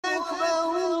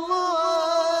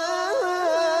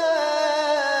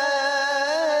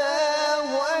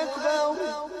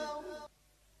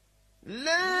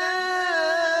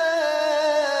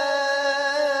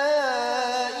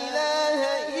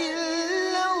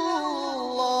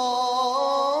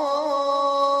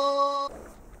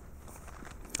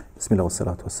Bismillah,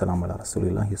 wassalatu wassalamu ala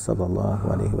rasulillahi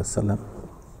sallallahu alaihi wasallam.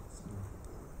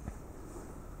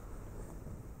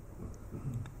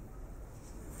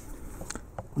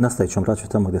 Nastavit ćemo vraćati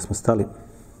tamo gdje smo stali.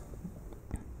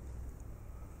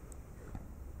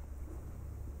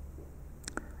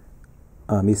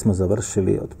 A mi smo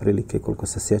završili otprilike, koliko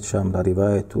se sjećam, na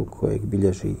rivajetu kojeg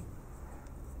bilježi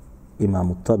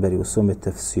Imam Taberi u svome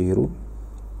tefsiru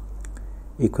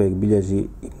i kojeg bilježi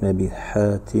Ibn Abi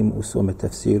Hatim u svome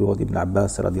tefsiru od Ibn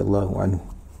Abbas radijallahu anhu.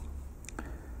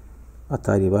 A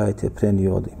taj rivajet je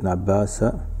prenio od Ibn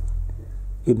Abbasa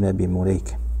Ibn Abi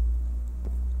Mulejke.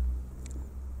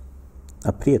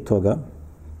 A prije toga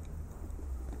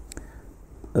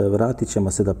vratit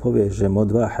ćemo se da povežemo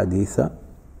dva haditha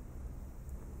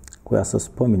koja smo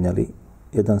spominjali.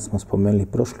 Jedan smo spomenuli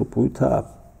prošlu puta, a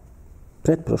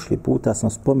pretprošli puta smo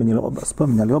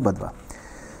spominjali oba dva.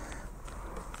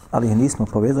 Ali ih nismo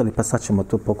povezali, pa sad ćemo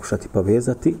to pokušati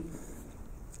povezati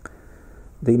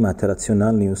da imate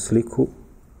racionalniju sliku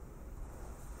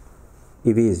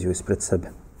i viziju ispred sebe.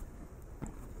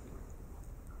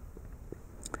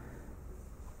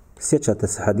 Sjećate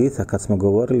se haditha kad smo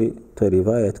govorili, to je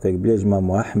rivajet kojeg bilježi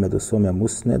imam Ahmed u svome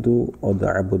musnedu od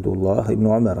Abdullah ibn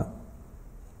Umara,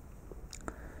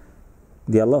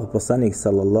 gdje Allah poslanik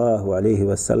sallallahu alaihi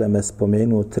wasallam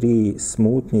spomenuo 3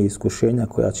 smutnje i iskušenja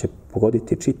koja će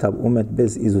pogoditi čitav umet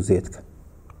bez izuzetka.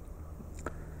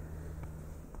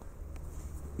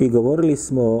 I govorili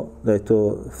smo da je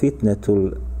to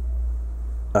fitnetul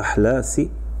ahlasi,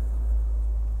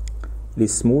 ili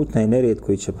smutna i nered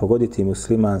koji će pogoditi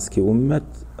muslimanski ummet,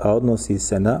 a odnosi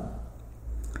se na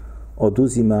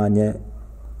oduzimanje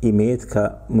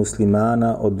imetka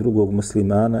muslimana od drugog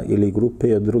muslimana ili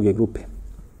grupe od druge grupe.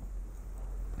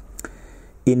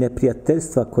 I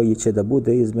neprijateljstva koji će da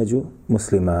bude između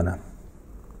muslimana.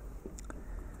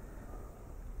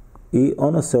 I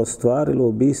ono se ostvarilo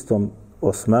ubistvom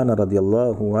Osmana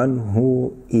radijallahu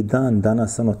anhu i dan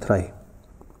danas ono traje.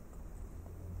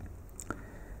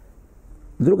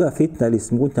 Druga fitna ili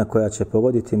smutnja koja će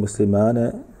pogoditi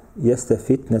muslimane jeste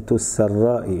fitnetu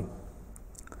sarra'i.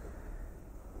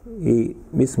 I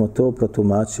mi smo to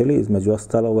protumačili između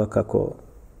ostaloga kako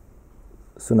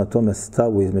su na tome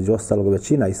stavu između ostalog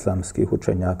većina islamskih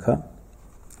učenjaka,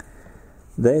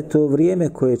 da je to vrijeme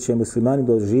koje će muslimani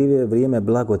dožive vrijeme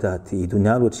blagodati i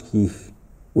dunjalučkih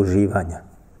uživanja.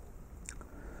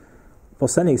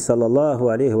 Poslanik sallallahu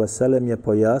alejhi ve sellem je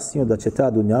pojasnio da će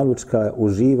ta dunjalučka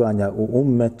uživanja u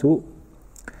ummetu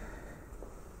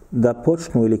da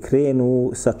počnu ili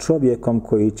krenu sa čovjekom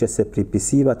koji će se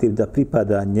pripisivati da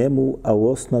pripada njemu, a u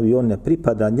osnovi on ne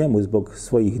pripada njemu zbog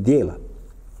svojih dijela.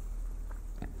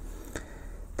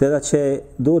 Te da će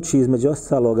doći između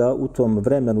ostaloga u tom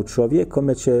vremenu čovjek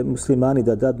kome će muslimani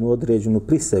da dadnu određenu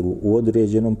prisegu u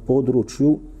određenom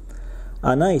području,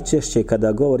 a najčešće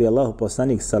kada govori Allahu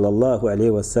poslanik sallallahu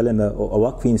alejhi ve sellem o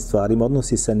ovakvim stvarima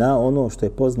odnosi se na ono što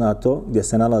je poznato gdje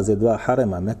se nalaze dva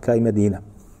harema, Mekka i Medina.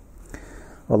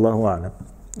 Allahu a'lam.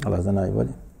 Allah zna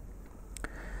najbolje.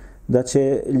 Da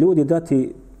će ljudi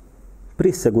dati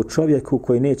prisegu čovjeku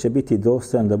koji neće biti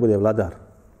dostojan da bude vladar.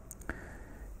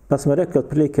 Pa smo rekli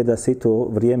otprilike da se i to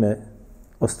vrijeme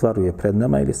ostvaruje pred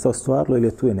nama ili se ostvarilo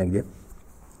ili tu je negdje.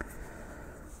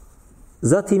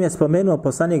 Zatim je spomenuo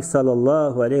poslanik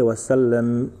sallallahu alejhi ve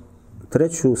sellem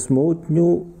treću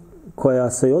smutnju koja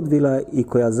se odvila i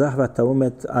koja zahvata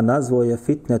umet, a nazvao je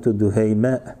fitnetu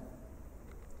duhejme.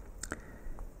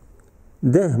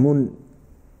 Dehmun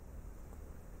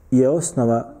je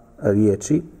osnova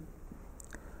riječi,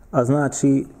 a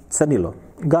znači crnilo,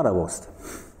 garavost,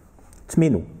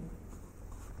 tminu.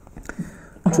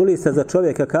 Čuli ste za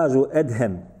čovjeka kažu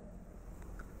edhem.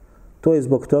 To je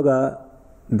zbog toga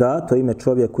da to ime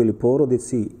čovjeku ili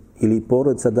porodici ili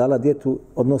porodica dala djetu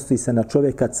odnosi se na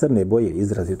čovjeka crne boje,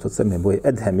 izrazito crne boje,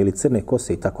 edhem ili crne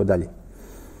kose i tako dalje.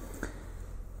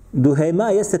 Duhejma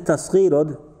jeste tasgir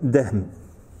od dehm.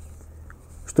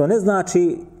 Što ne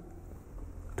znači,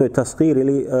 to je tasgir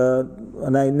ili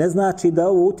ne znači da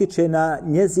ovo utiče na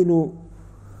njezinu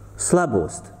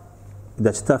slabost.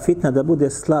 Da će ta fitna da bude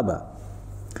slaba.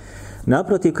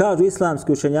 Naprotiv, kažu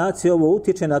islamski učenjaci, ovo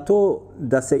utiče na to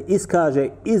da se iskaže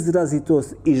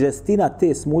izrazitost i žestina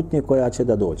te smutnje koja će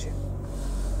da dođe.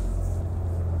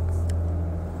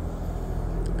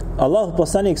 Allahu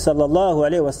poslanik sallallahu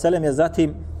alejhi ve sellem je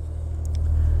zatim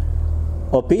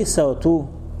opisao tu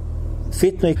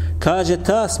fitnu i kaže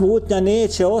ta smutnja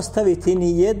neće ostaviti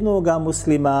ni jednoga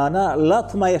muslimana,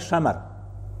 latma je šamar,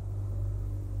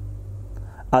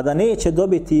 a da neće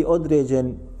dobiti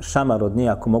određen šamar od nje,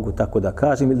 ako mogu tako da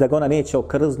kažem, ili da ga ona neće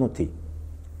okrznuti.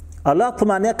 A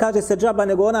latma ne kaže se džaba,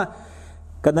 nego ona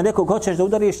Kada nekog hoćeš da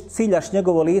udariš, ciljaš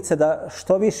njegovo lice da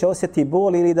što više osjeti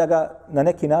bol ili da ga na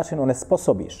neki način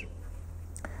onesposobiš.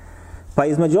 Pa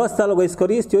između ostalog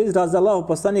iskoristio izraz Allahov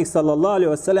poslanik sallallahu alejhi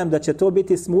ve sellem da će to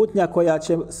biti smutnja koja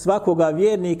će svakoga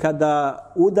vjernika da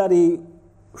udari,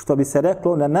 što bi se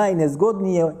reklo, na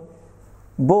najnezgodnije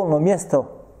bolno mjesto,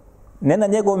 ne na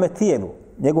njegovome tijelu,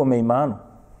 njegovome imanu.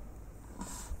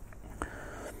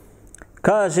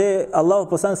 Kaže Allahov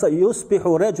poslanik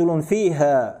yusbihu rajulun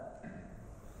fiha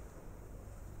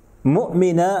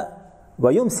mu'mina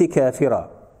wa yumsi kafira.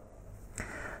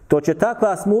 To će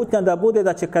takva smutnja da bude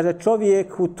da će, kaže,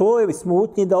 čovjek u toj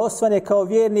smutnji da osvane kao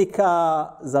vjernika,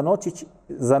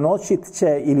 zanoćit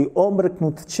će ili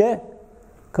omrknut će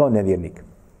kao nevjernik.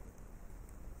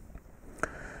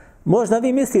 Možda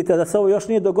vi mislite da se ovo još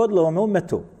nije dogodilo u ovom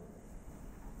ummetu,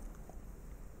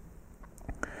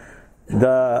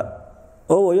 da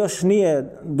ovo još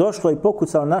nije došlo i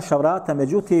pokucalo naša vrata,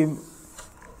 međutim,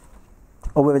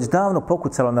 ovo je već davno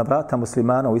pokucalo na vrata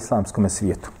muslimana u islamskom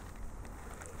svijetu.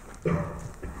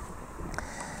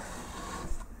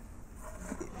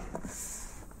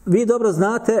 Vi dobro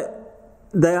znate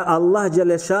da je Allah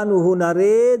dželešanuhu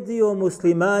naredio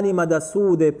muslimanima da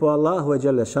sude po Allahu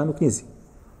dželešanu knjizi.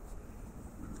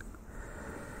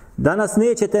 Danas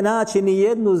nećete naći ni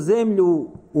jednu zemlju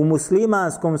u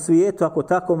muslimanskom svijetu, ako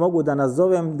tako mogu da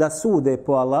nazovem, da sude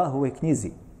po Allahove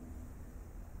knjizi.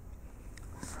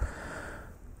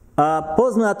 A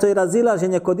poznato je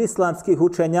razilaženje kod islamskih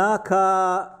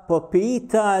učenjaka po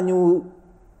pitanju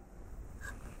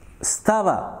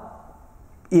stava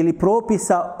ili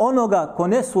propisa onoga ko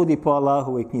ne sudi po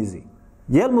Allahovoj knjizi.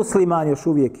 Je li musliman još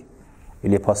uvijek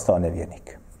ili je postao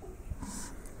nevjernik?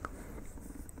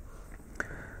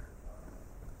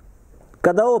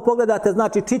 Kada ovo pogledate,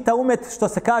 znači čita umet, što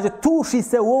se kaže, tuši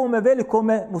se u ovome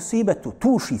velikome musibetu,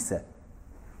 tuši se.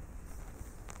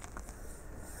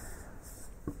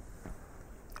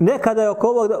 Nekada je oko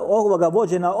ovoga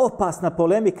vođena opasna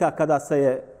polemika kada se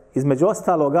je između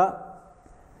ostaloga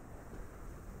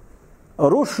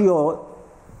rušio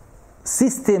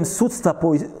sistem sudstva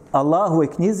po Allahovoj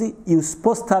knjizi i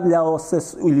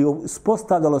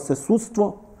uspostavljalo se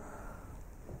sudstvo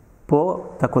po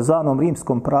takozvanom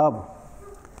rimskom pravu.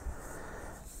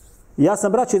 Ja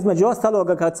sam, braćo, između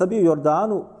ostaloga, kad sam bio u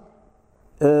Jordanu,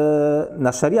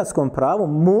 na šarijatskom pravu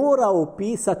morao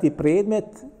pisati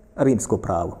predmet rimsko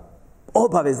pravo.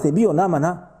 Obavezni bio nama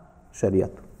na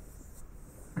šarijatu.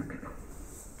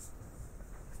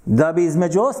 Da bi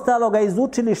između ostaloga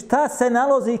izučili šta se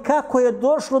nalazi i kako je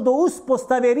došlo do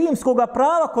uspostave rimskog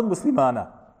prava kod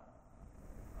muslimana.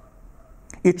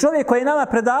 I čovjek koji je nama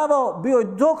predavao bio je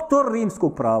doktor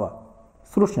rimskog prava.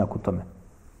 Stručnjak u tome.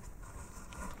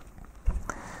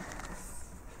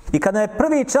 I kada je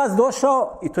prvi čas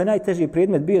došao, i to je najteži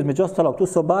predmet bio, između ostalog, tu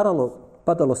se obaralo,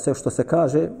 padalo se, što se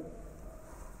kaže,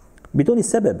 biduni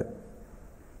sebebe.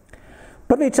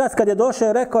 Prvi čas kad je došao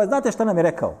je rekao, znate šta nam je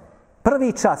rekao?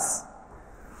 Prvi čas.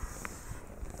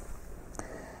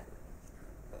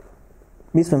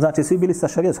 Mi smo, znači, svi bili sa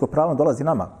šarijatskog pravom, dolazi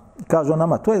nama. Kaže on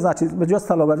nama, to je, znači, među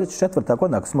ostaloga, već 4.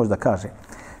 godina, ako se može da kaže.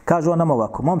 Kaže on nama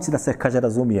ovako, momci, da se, kaže,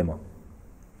 razumijemo.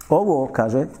 Ovo,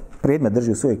 kaže, predmet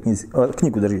drži u svojoj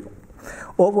knjigu drži.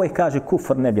 Ovo je, kaže,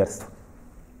 kufr, nevjerstvo.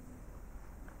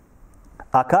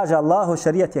 A kaže, Allahu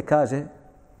šarijat je, kaže,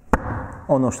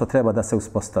 ono što treba da se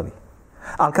uspostavi.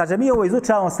 Ali, kaže, mi ovo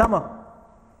izučavamo samo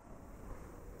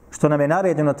što nam je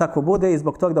naređeno tako bude i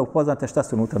zbog toga da upoznate šta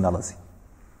se unutra nalazi.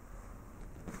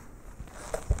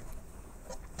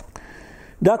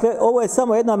 Dakle, ovo je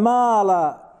samo jedna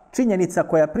mala činjenica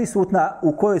koja je prisutna,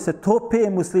 u kojoj se tope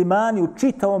muslimani u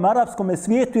čitavom arapskom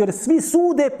svijetu, jer svi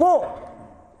sude po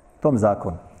tom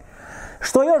zakonu.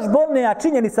 Što još bolnija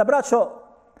činjenica, braćo,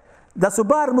 da su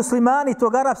bar muslimani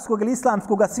tog arapskog ili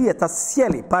islamskog svijeta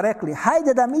sjeli pa rekli,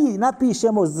 hajde da mi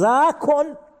napišemo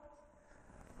zakon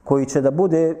koji će da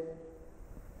bude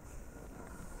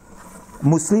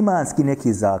muslimanski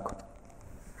neki zakon.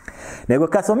 Nego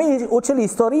kad smo mi učili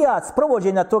istorijat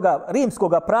provođenja toga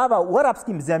rimskog prava u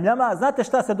arapskim zemljama, znate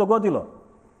šta se dogodilo?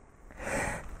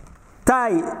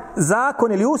 Taj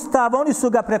zakon ili ustav, oni su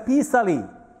ga prepisali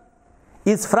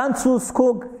iz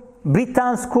francuskog,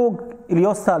 britanskog ili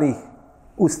ostalih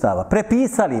ustava.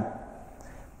 Prepisali,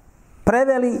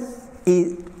 preveli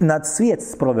i nad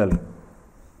svijet sproveli.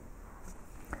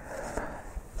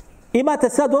 Imate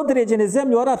sad određene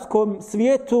zemlje u arapskom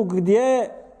svijetu gdje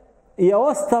je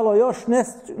ostalo još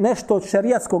nešto od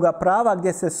šerijatskog prava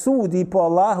gdje se sudi po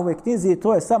Allahove knjizi i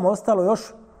to je samo ostalo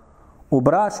još u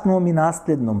bračnom i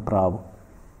nasljednom pravu.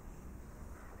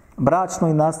 bračno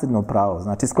i nasljedno pravo,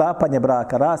 znači sklapanje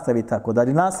braka, rastav i tako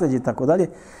dalje, nasljeđe i tako dalje,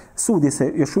 sudi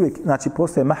se još uvijek, znači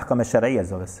postoje mahkame šarije,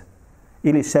 zove se,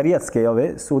 ili šarijatske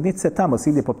ove sudnice, tamo se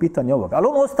ide po pitanju ovoga. Ali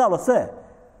ono ostalo sve,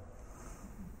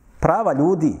 prava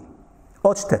ljudi,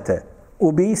 odštete,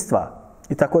 ubijstva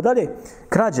i tako dalje,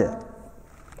 krađe,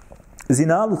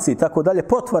 zinaluci i tako dalje,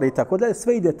 potvore i tako dalje,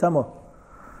 sve ide tamo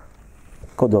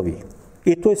kod ovih.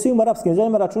 I to je svim arapskim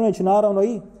zemljama, računajući naravno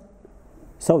i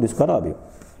Saudijsku Arabiju.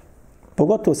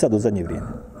 Pogotovo sad u zadnje vrijeme.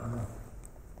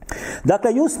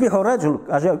 Dakle, yusbihu rajul,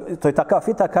 kaže, to je takav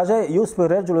fita, kaže, yusbihu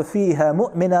rajul fiha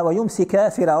mu'mina wa yumsi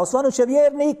kafira. Osvanuće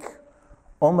vjernik,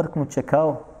 omrknuće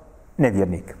kao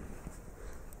nevjernik.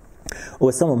 Ovo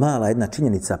je samo mala jedna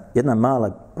činjenica, jedna mala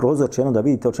prozorče, da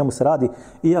vidite o čemu se radi,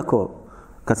 iako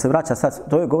kad se vraća sad,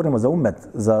 to je govorimo za umet,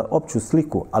 za opću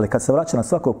sliku, ali kad se vraća na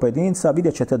svakog pojedinca,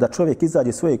 vidjet ćete da čovjek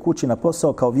izađe svoje kući na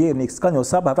posao kao vjernik, sklanjao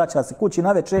sabah, vraća se kući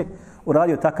navečer,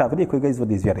 uradio takav grijeh koji ga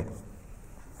izvodi iz vjere.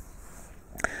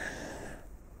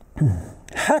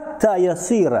 Hatta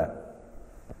yasira.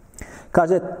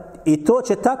 Kaže, i to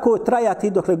će tako trajati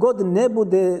dokle god ne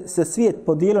bude se svijet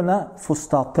podijelio na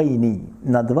fustataini,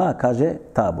 na dva, kaže,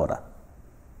 tabora.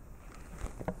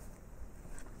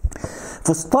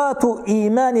 Fustatu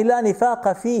imani la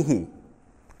nifaqa fihi.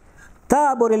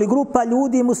 Tabor ili grupa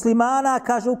ljudi muslimana,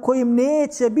 kaže, u kojim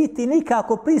neće biti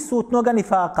nikako prisutnoga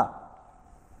nifaka.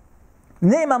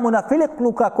 Nema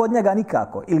munafiqluka kod njega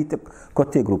nikako, ili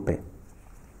kod te grupe.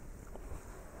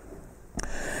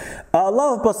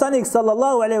 Allahov poslanik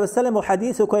sallallahu alejhi ve sellem u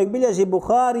hadisu kojeg bilježi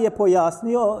Buhari je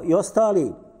pojasnio i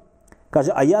ostali.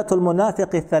 Kaže, ayatul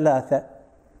munafiqi thalatha.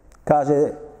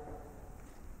 Kaže,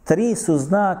 3 su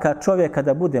znaka čovjeka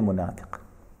da bude munafik.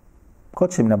 Ko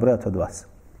će mi nabrojati od vas?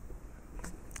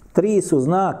 3 su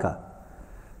znaka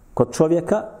kod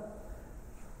čovjeka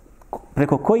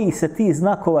preko kojih se ti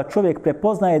znakova čovjek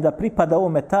prepoznaje da pripada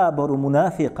ovome taboru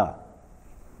munafika.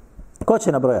 Ko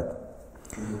će nabrojati?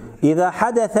 Iza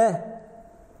hadatha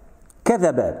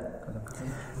kadhaba.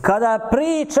 Kada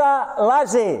priča,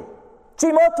 laže.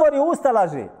 Čim otvori usta,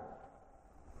 laže.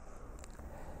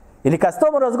 Ili kad s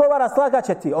tomu razgovara, slagat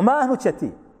će ti, omahnut će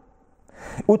ti.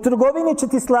 U trgovini će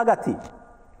ti slagati.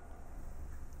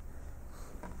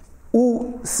 U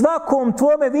svakom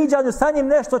tvome viđanju sa njim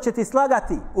nešto će ti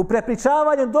slagati. U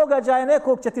prepričavanju događaja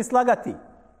nekog će ti slagati.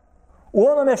 U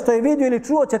onome što je vidio ili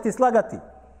čuo će ti slagati.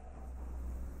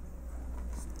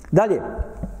 Dalje.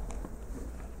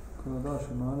 Kada daš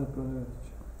emanet, pronevjeriš.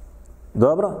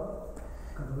 Dobro.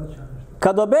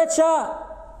 Kad obeća,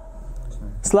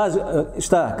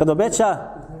 šta? Kad obeća,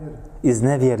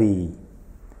 iznevjeri.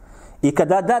 I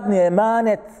kada dadne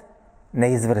emanet,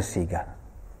 ne izvrši ga.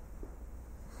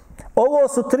 Ovo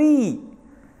su 3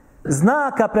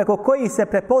 znaka preko kojih se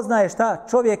prepoznaje šta?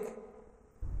 Čovjek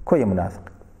koji je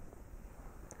munafik.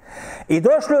 I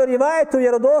došlo je u rivajetu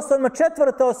vjerodostojno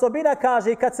 4. osobina,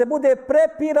 kaže, i kad se bude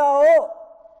prepirao,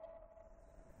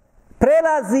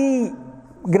 prelazi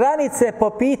granice po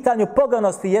pitanju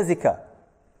poganosti jezika.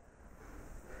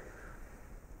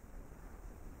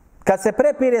 Kad se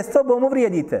prepire s tobom,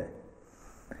 uvrijedite.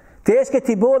 Teške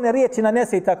ti bolne riječi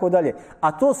nanese i tako dalje.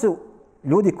 A to su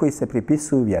ljudi koji se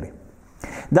pripisuju vjeri.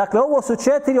 Dakle, ovo su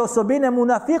 4 osobine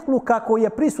munafikluka koji je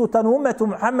prisutan u umetu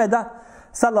Muhammeda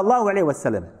sallallahu alejhi ve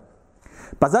sellem.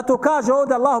 Pa zato kaže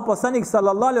ovdje Allahu poslanik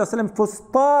sallallahu alejhi ve sellem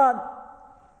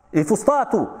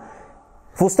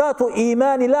fustatu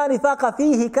imani la nifaqa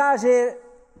fihi, kaže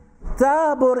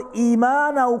tabor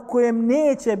imana u kojem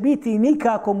neće biti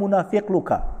nikako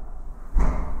munafikluka.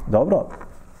 Dobro.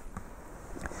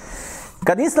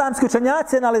 Kad islamski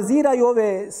učenjaci analiziraju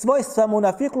ove svojstva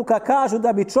munafikluka, kažu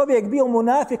da bi čovjek bio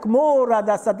munafik mora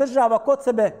da sadržava kod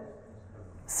sebe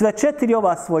sve 4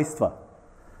 ova svojstva.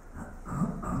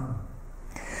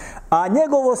 A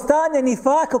njegovo stanje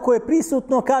nifaka koje je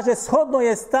prisutno, kaže, shodno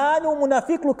je stanju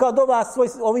munafikluka od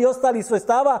ovi ostali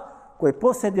svojstava koje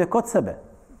posjeduje kod sebe.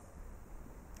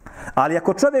 Ali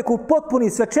ako čovjek upotpuni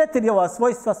sve 4 ova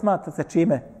svojstva, smatra se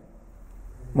čime?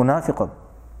 Munafikom.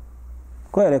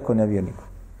 Ko je rekao nevjernikom?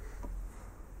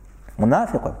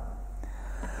 Munafikom.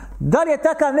 Da li je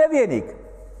takav nevjernik?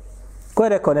 Ko je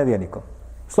rekao nevjernikom?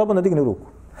 Slobodno digni ruku.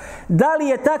 Da li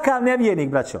je takav nevjernik,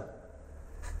 braćo?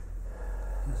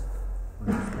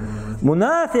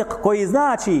 Munafik koji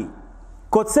znači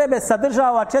kod sebe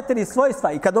sadržava 4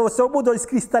 svojstva i kada ovo se bude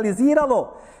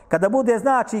iskristaliziralo, kada bude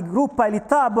znači grupa ili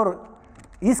tabor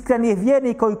iskrenih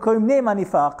vjernika u kojim nema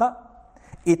nifaka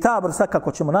i tabor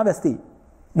svakako ćemo navesti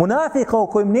munafika u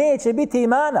kojim neće biti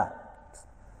imana.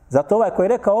 Zato ovaj koji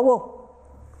je rekao ovo,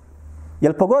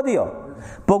 jel pogodio?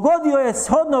 Pogodio je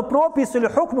shodno propisu ili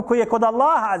hukmu koji je kod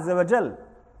Allaha azza wa jal.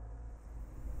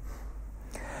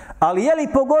 Ali je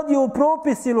li pogodio u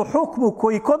propis ili u hukmu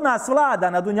koji kod nas vlada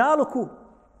na dunjaluku?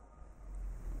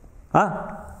 A?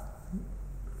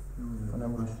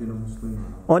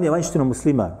 On je vanjštino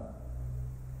musliman.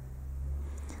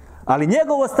 Ali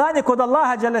njegovo stanje kod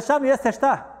Allaha dželešanu jeste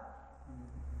šta?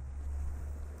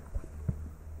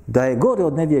 Da je gore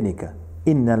od nevjernika.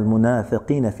 Innal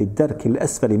munafiqina fi darkil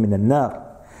asfali minan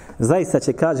nar. Zaista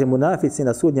će, kaže, munafici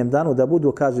na sudnjem danu da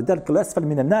budu, kaže, darkil asfali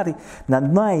minan nari, na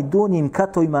najdonjim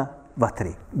katovima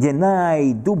vatri. Gdje je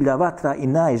najdublja vatra i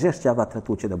najžešća vatra,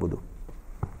 tu će da budu.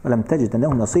 Alam teđite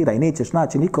neum nasira, i nećeš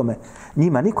naći nikome,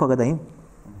 njima nikoga da im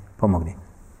pomogni.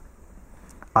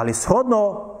 Ali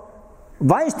shodno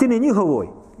vanjštini njihovoj,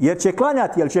 jer će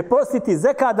klanjati, jer će postiti,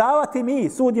 zekat davati, mi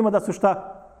sudimo da su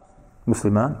šta?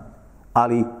 Muslimani.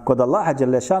 Ali kod Allaha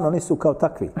dželešanu oni su kao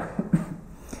takvi.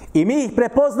 I mi ih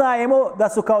prepoznajemo da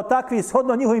su kao takvi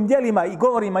shodno njihovim djelima i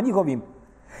govorima njihovim.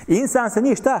 I insan se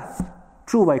njih šta?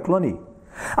 Čuva i kloni.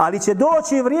 Ali će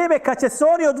doći vrijeme kad će se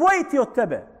oni odvojiti od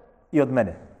tebe i od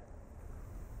mene.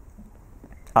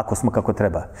 Ako smo kako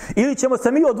treba. Ili ćemo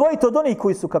se mi odvojiti od onih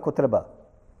koji su kako treba.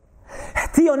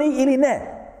 Ti oni ili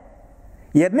ne.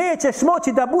 Jer nećeš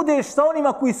moći da budeš sa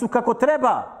onima koji su kako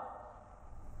treba.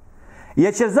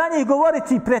 Jer će za njih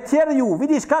govoriti pretjeruju,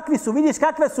 vidiš kakvi su, vidiš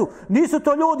kakve su, nisu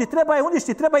to ljudi, treba je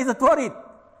uništiti, treba ih zatvoriti.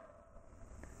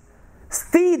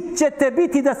 Stid će te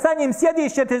biti da sa njim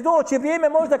sjediš, jer će doći vrijeme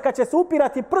možda kad će se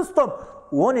upirati prstom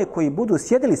u one koji budu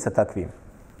sjedili sa takvim.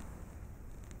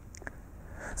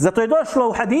 Zato je došlo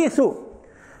u hadisu,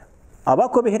 a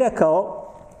ovako bih rekao,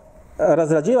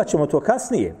 razrađivat ćemo to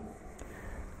kasnije.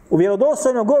 U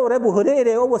vjerodostojnom govoru Ebu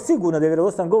Hureyre, ovo sigurno da je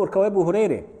vjerodostojan govor kao Ebu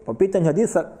Hureyre. Po pitanju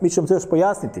hadisa mi ćemo to još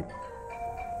pojasniti.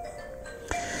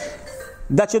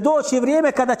 Da će doći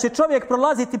vrijeme kada će čovjek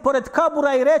prolaziti pored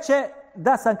kabura i reće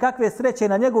da sam kakve sreće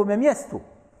na njegovom mjestu.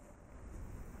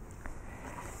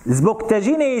 Zbog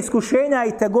težine iskušenja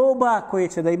i tegoba koje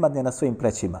će da imadne na svojim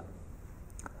plećima.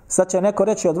 Sad će neko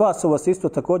reći od vas, ovo se isto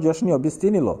također još nije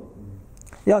obistinilo.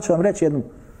 Ja ću vam reći jednu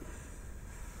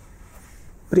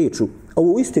priču,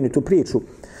 ovu istinitu priču.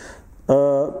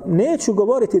 Neću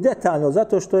govoriti detaljno,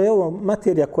 zato što je ovo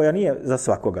materija koja nije za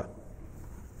svakoga.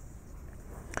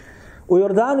 U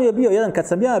Jordanu je bio jedan, kad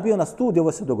sam ja bio na studiju,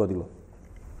 ovo se dogodilo.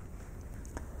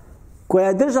 Koja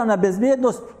je državna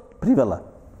bezbjednost privela.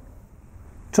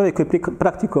 Čovjek koji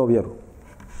praktikuje vjeru.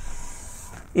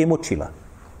 I mučila.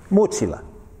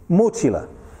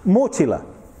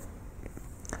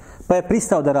 Pa je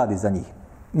pristao da radi za njih.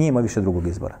 Nije imao više drugog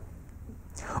izbora.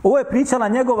 Ovo je pričala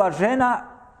njegova žena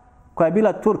koja je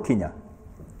bila Turkinja.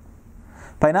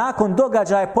 Pa je nakon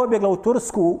događaja pobjegla u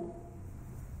Tursku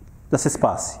da se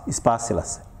spasi. I spasila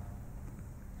se.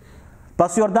 Pa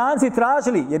su Jordanci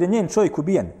tražili, jer je njen čovjek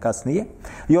ubijen kasnije,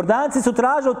 Jordanci su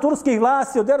tražili od turskih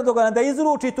vlasti, od Erdogana, da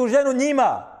izruči tu ženu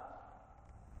njima.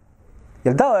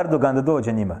 Je li dao Erdogan da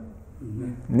dođe njima?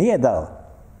 Nije dao.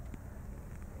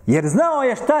 Jer znao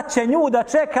je šta će nju da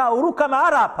čeka u rukama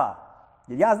Arapa.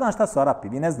 Jer ja znam šta su Arapi,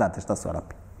 vi ne znate šta su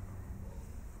Arapi.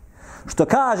 Što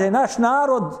kaže naš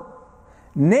narod,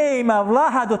 ne ima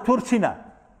Vlaha do Turčina.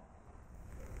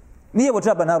 Nije ovo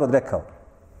džaba narod rekao.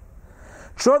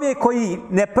 Čovjek koji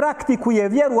ne praktikuje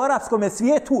vjeru u arapskom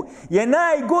svijetu je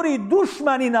najgori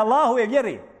dušmanin Allahove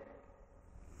vjere.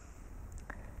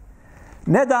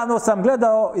 Nedavno sam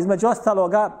gledao, između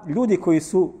ostaloga, ljudi koji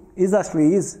su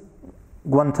izašli iz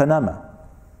Guantanama.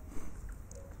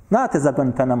 Znate za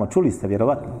Guantanamo, čuli ste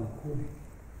vjerovatno.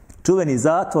 Čuveni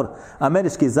zatvor,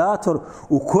 američki zatvor,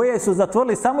 u koje su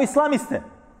zatvorili samo islamiste.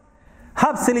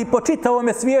 Hapsili po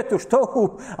čitavome svijetu, što u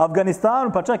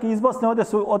Afganistanu, pa čak i iz Bosne, ovdje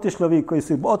su otišli ovi koji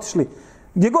su otišli.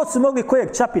 Gdje god su mogli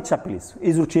kojeg čapili su,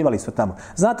 izručivali su tamo.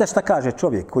 Znate šta kaže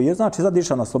čovjek koji je, znači,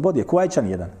 zadišao na slobodi, je Kuvajčan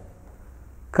jedan.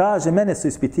 Kaže, mene su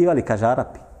ispitivali, kaže,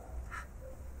 Arapi.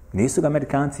 Nisu ga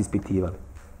Amerikanci ispitivali.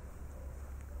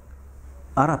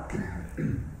 Arapi.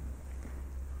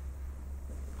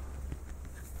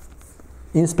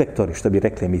 Inspektori, što bi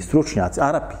rekli mi, stručnjaci,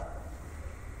 Arapi.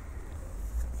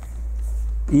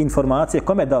 I informacije,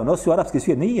 kome je dao, nosi u arapski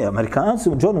svijet? Nije, Amerikanci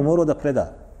mu Johnu morao da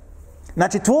preda.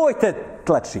 Znači, tvoj te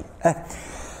tlači.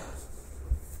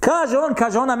 Kaže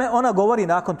ona govori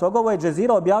nakon toga, ovo je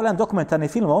Džezira objavljan dokumentarni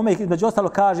film, ovome između ostalo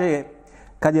kaže,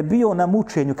 kad je bio na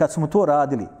mučenju, kad su mu to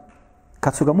radili,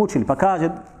 kad su ga mučili, pa kaže,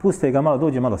 puste ga malo,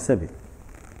 dođe malo sebi.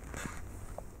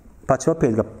 Pa će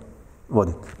opet ga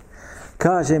voditi.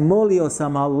 Kaže, molio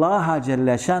sam Allaha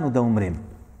dželešanu da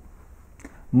umrem.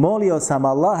 Molio sam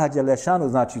Allaha dželešanu,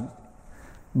 znači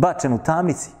bačen u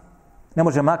tamnici, ne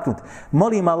može maknuti.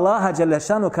 Molim Allaha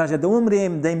dželešanu, kaže, da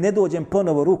umrijem, da im ne dođem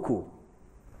ponovo ruku.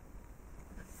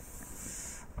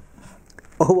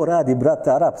 Ovo radi brat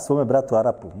Arap svome bratu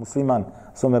Arapu, musliman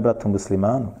svome bratu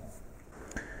muslimanu.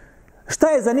 Šta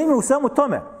je zanimljivo u svemu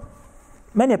tome?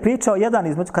 Meni je pričao jedan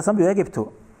između, kad sam bio u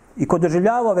Egiptu i ko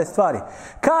doživljavao ove stvari.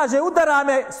 Kaže, udara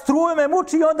me, struje me,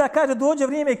 muči i onda kaže, dođe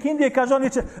vrijeme ikindije i kaže, on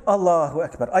viče, Allahu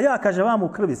ekber. A ja, kaže, vam u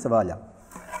krvi se valjam.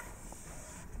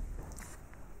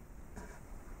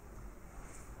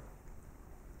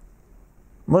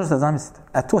 Možete zamisliti.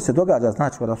 To se događa,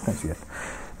 znači, u arapskom svijetu.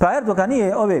 Pa Erdogan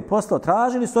nije ove poslao,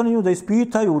 tražili su oni nju da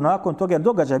ispitaju nakon toga, jer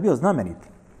događaj je bio znameniti.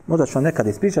 Možda ću vam nekada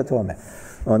ispričati o tome.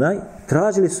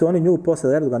 Tražili su oni nju posle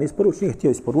da Erdogan isporuči, nije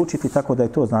htio isporučiti, tako da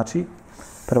je to znači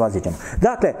prevaziđeno.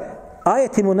 Dakle,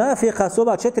 ajeti munafika su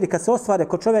ova 4 kad se ostvare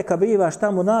kod čovjeka biva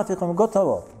šta munafikom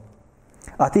gotovo.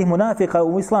 A tih munafika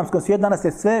u islamskom svijetu danas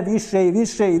je sve više i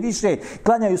više i više.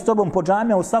 Klanjaju s tobom po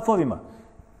džamijama u safovima.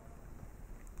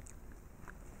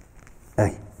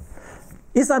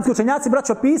 Islamski učenjaci,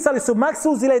 braćo, pisali su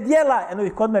maksuzile djela, eno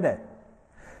ih kod mene.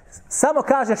 Samo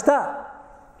kaže šta?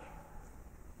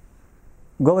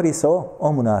 Govori se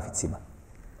o munaficima.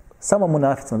 Samo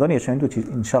munaficima. Donijet ću idući,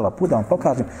 inšala, put da vam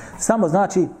pokažem. Samo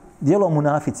znači djelo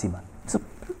munaficima.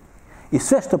 I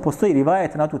sve što postoji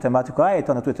rivajet na tu tematiku,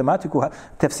 ajeto na tu tematiku,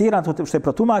 tefsira na to što je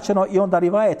protumačeno i onda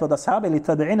rivajet od ashabe ili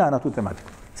tabi'ina na tu tematiku.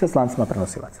 Sve s lancima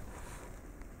prenosilaca.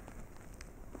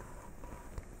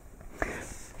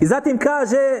 I zatim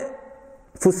kaže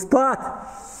Fustat,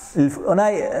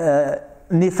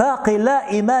 nifaqi la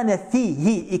imane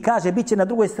fihi, i kaže bit će na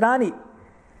drugoj strani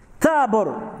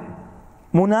tabor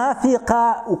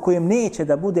munafika u kojem neće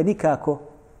da bude nikako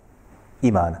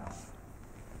imana.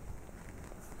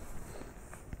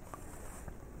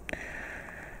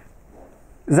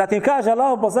 Zatim kaže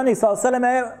Allah poslanik sallallahu alejhi ve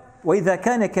selleme: "Wa idha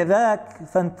kana kadhak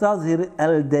fantazir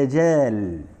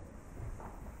al-dajjal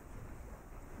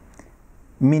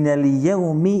min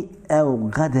al-yawmi aw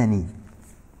gadani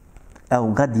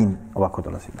aw gadin." Ovako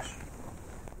dolazi baš.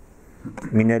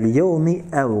 Min al-yawmi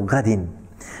aw gadin.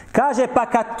 Kaže, pa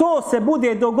kad to se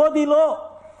bude dogodilo,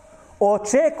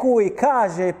 očekuj,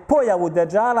 kaže, pojavu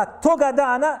Dejjala toga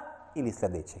dana ili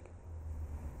sljedećeg.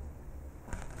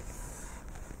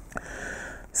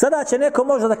 Sada će neko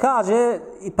možda da kaže,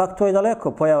 ipak to je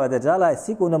daleko, pojava Dejjala je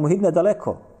sigurno muhidne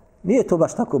daleko. Nije to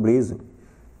baš tako blizu.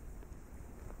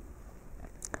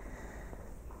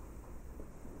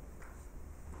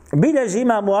 Bilježi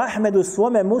imamo Ahmedu u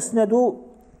svome musnedu,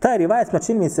 taj rivajet smo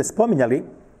čini mi se spominjali,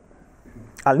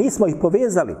 ali nismo ih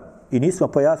povezali i nismo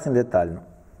pojasnili detaljno.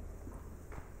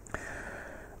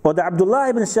 Od Abdullah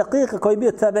ibn Shaqiqa, koji je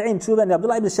bio tabi'in čuveni,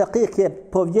 Abdullah ibn Shaqiq je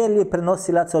povjerljiv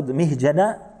prenosilac od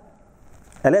Mihđana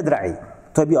al-Edra'i.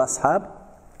 To je bio ashab.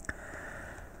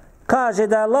 Kaže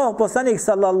da je Allah poslanik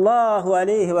sallallahu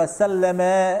alaihi wa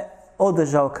sallame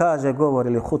održao, kaže, govor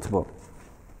ili hutbu.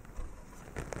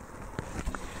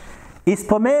 I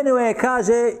spomenuo je,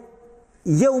 kaže,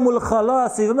 Jevmul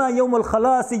halasi, vama jevmul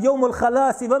halasi, jevmul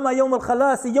halasi, vama jevmul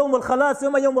halasi, jevmul halasi,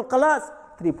 vama jevmul halas.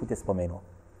 3 puta je spomenuo.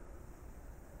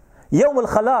 Jevmul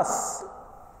halas.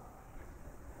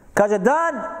 Kaže,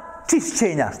 dan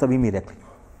čišćenja, što bi mi rekli.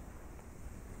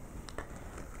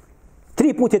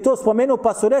 3 puta je to spomenuo,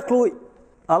 pa su rekli,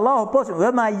 Allahu počne,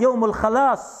 vama jevmul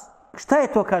halas. Šta je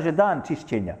to, kaže, dan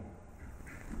čišćenja?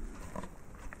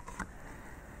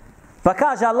 Pa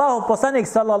kaže Allahu poslanik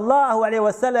sallallahu alejhi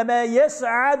ve selleme: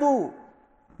 "Yas'adu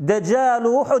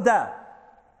Dajjalu Uhuda,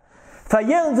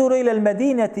 fayanzuru ila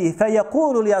al-Madinati,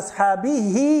 fayaqulu li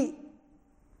ashabihi: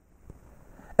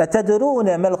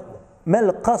 Atadruna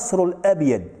mal qasr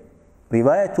al-abyad?"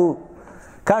 Rivajetu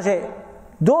kaže,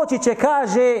 doći će,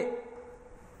 kaže,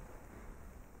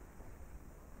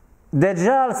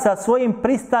 Dajjal sa svojim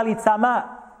pristalicama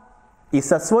i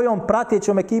sa svojom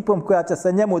pratećom ekipom koja će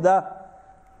se njemu da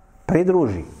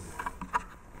pridruži.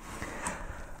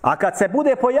 A kad se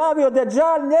bude pojavio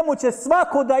Dejjal, njemu će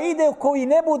svako da ide koji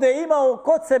ne bude imao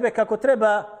kod sebe kako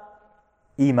treba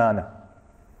imana.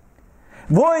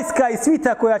 Vojska i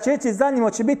svita koja će ići za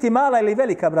njim će biti mala ili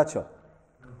velika, braćo?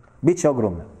 Biće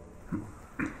ogromna.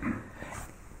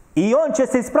 I on će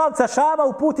se iz pravca Šama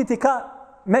uputiti ka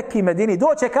Mekki i Medini.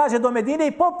 Doće, kaže, do Medine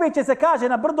i popeće se, kaže,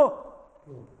 na brdo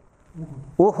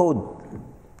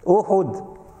Uhud.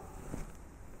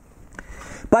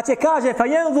 Pa će, kaže, fa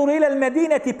yanzuru ila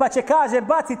al-Madinati, pa će, kaže,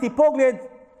 baciti pogled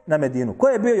na Medinu. Ko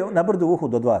je bio na brdu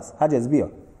Uhud od vas? Hadžez bio.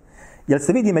 Jel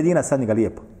se vidi Medina sad njega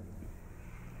lijepo?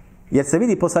 Jel se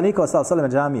vidi poslanikova sallallahu alejhi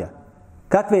ve sellem džamija?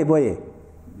 Kakve je boje?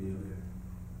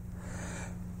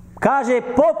 Kaže,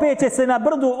 popeće se na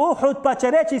brdu Uhud, pa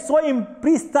će reći svojim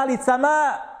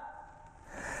pristalicama: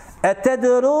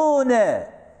 Atadrune,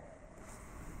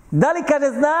 da li, kaže,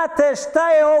 znate šta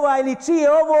je ova ili čiji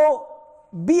je ovo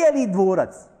bijeli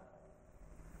dvorac?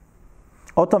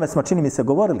 O tome smo, čini mi se,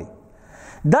 govorili.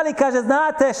 Da li, kaže,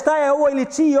 znate šta je ovo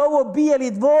ili čiji je ovo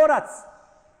bijeli dvorac?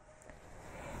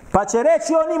 Pa će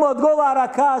reći, on im odgovara,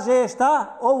 kaže,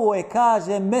 šta? Ovo je,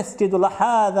 kaže, mesđidu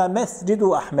lahada,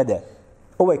 mesđidu Ahmede.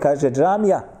 Ovo je, kaže,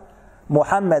 džamija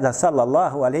Muhammeda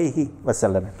sallallahu alejhi ve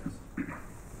sellem.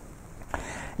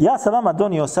 Ja sam vama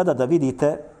donio sada da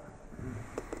vidite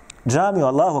džamiju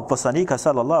Allahovog poslanika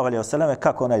sallallahu alejhi ve sellem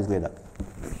kako ona izgleda.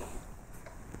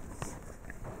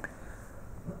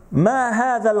 Ma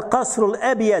hada al-qasr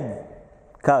al-abyad,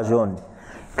 kaže on.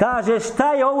 Kaže,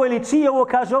 šta je ovo ili čije ovo?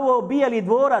 Kaže, ovo bijeli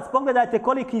dvorac. Pogledajte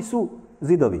koliki su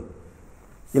zidovi.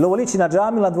 Ili ovo liči na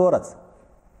džamiju, na dvorac?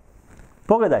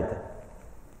 Pogledajte.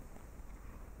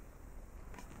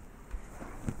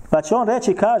 Pa će on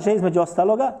reći, kaže, između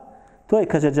ostaloga, to je,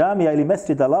 kaže, džamija ili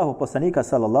mesdžid Allahu poslanika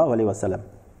sallallahu alejhi ve sellem.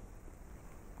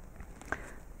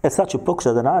 Sad ću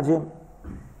pokušati da nađem.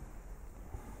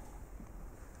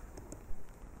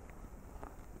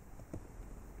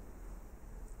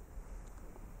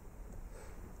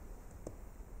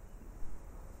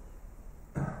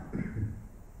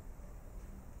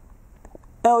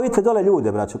 Evo vidite dole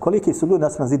ljude, braćo, koliki su ljudi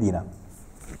naspram zidina.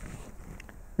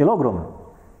 Je li ogromno?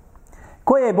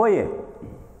 Koje je boje?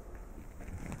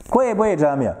 Koje je boje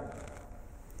džamija?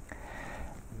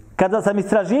 Kada sam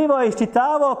istraživao i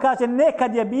iščitavao, kaže,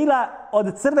 nekad je bila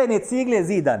od crvene cigle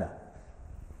zidana.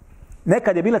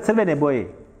 Nekad je bila crvene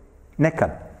boje. Nekad.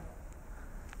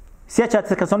 Sjećate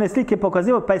se kad su one slike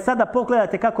pokazivao, pa i sada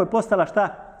pogledajte kako je postala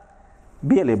šta?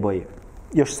 Bijele boje.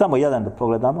 Još samo jedan da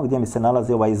pogledamo gdje mi se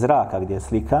nalazi ovaj zraka gdje je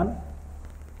slikan.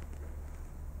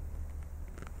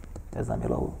 Ne znam je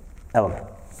li ovo. Evo ga.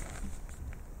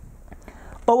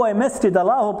 Ovo je mesdžid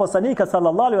Allahov poslanika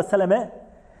sallallahu alejhi ve selleme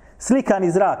slikan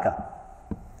iz zraka.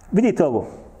 Vidite ovo.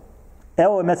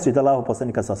 Evo je mesdžid Allahov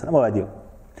poslanika sallallahu alejhi ve selleme, ovaj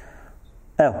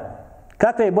dio. Evo.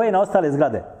 Kakve je boje na ostale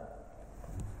zgrade?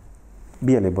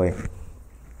 Bijele boje.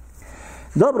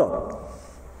 Dobro.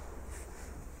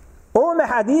 Ovome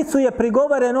hadisu je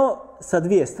prigovoreno sa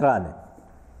dvije strane.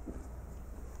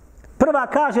 Prva,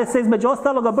 kaže se, između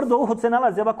ostaloga brdo Uhud se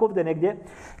nalazi ovako ovdje negdje.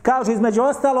 Kaže, između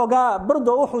ostaloga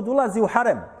brdo Uhud ulazi u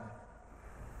harem.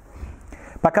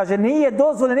 Pa kaže, nije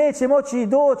dozvoljeno, neće moći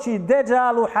doći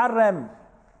Dejjal u harem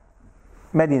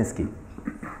medinski.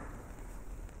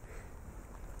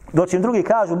 Dočim drugi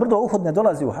kažu, brdo Uhud ne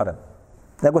dolazi u harem,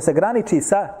 nego se graniči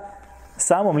sa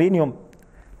samom linijom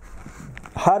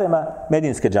harema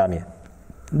medinske džamije.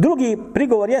 Drugi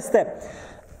prigovor jeste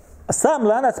sam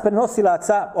lanac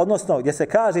prenosilaca, odnosno gdje se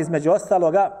kaže između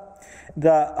ostaloga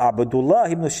da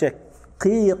Abdullah ibn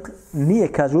Shaqiq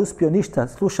nije, kaže, uspio ništa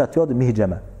slušati od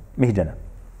Mihđana.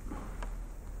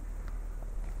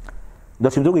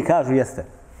 Dočim drugi kažu jeste.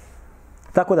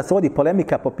 Tako da se vodi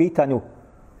polemika po pitanju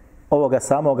ovoga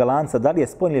samoga lanca, da li je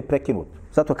spojen ili prekinut.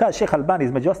 Zato kaže šejh Albani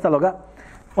između ostaloga,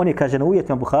 on je, kaže, na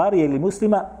uvjetima Buharije ili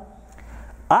Muslima,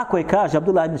 ako je, kaže,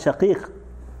 Abdullah ibn Shaqiq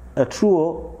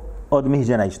čuo od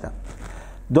Mihđana išta.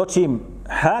 Dočim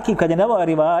Hakim, kad je naveo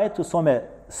rivajet u svome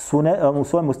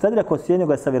mustadreku, ocijenio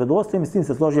ga sa vjerodostojnim, s tim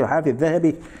se složio Hafid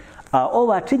Zehebi, a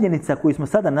ova činjenica koju smo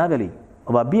sada naveli,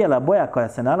 ova bijela boja koja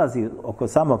se nalazi oko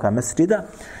samog mesdžida,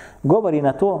 govori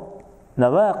na to, na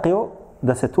vaqiju,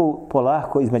 da se tu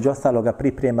polako između ostaloga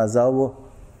priprema za ovo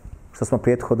što smo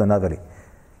prethodno naveli.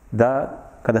 Da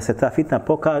kada se ta fitna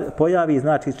pojavi,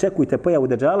 znači čekujte pojavu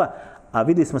Dejjala, a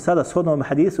videli smo sada s hodnom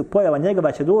hadisu, pojava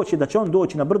njegova će doći, da će on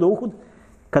doći na brdo Uhud,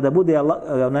 kada bude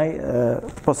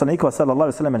poslanikova sallallahu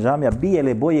alejhi ve sellem džamija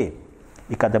bijele boje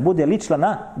i kada bude ličila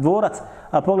na dvorac,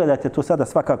 a pogledajte tu sada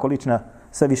svakako lična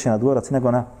sve više na dvorac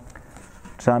nego na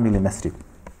džamiju ili mesdžid.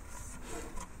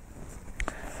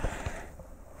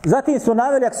 Zatim su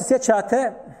naveli, ako se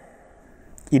sjećate,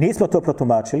 i nismo to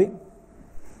protumačili,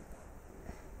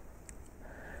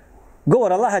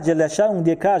 govor Allaha dželle šanuhu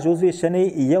gdje kaže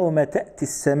uzvišeni jevme te'ti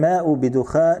sema'u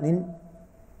biduhanin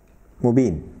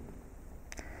mubin.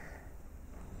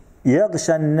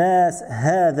 Yagša nas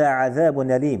hada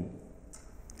azabun alim.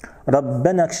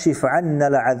 Rabbana kšif anna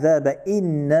l'azaba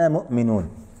inna mu'minun.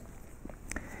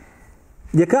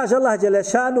 Gdje kaže Allah dželle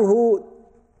šanuhu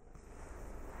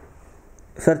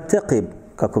fartaqib,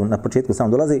 kako na početku samo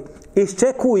dolazi,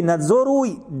 iščekuj, nadzoruj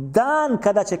dan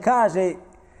kada će, kaže,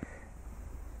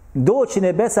 doći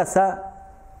nebesa sa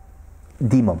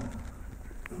dimom.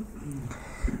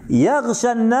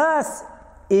 Yagša nas,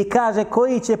 i kaže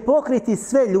koji će pokriti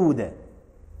sve ljude.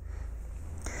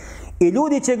 I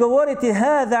ljudi će govoriti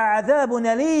hada azabun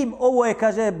alim, ovo je,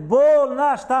 kaže, bol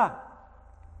na šta?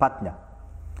 Patnja.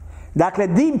 Dakle,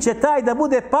 dim će taj da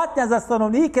bude patnja za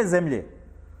stanovnike zemlje.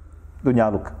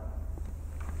 Dunjaluka.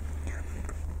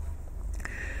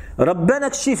 Rabbena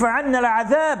kšif anna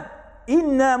l'azab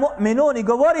inna mu'minuni,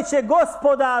 govorit će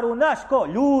gospodaru naš, ko?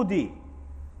 Ljudi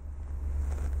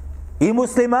i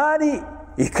muslimani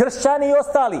i kršćani i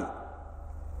ostali.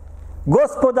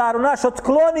 Gospodaru naš,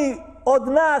 otkloni od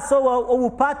nas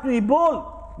ovu patnju i bol.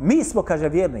 Mi smo, kaže,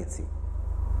 vjernici.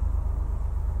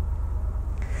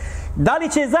 Da li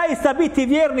će zaista biti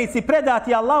vjernici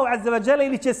predati Allahu azza wa dželle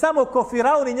ili će samo ko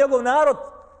Firaun i njegov narod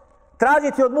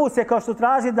tražiti od Muse kao što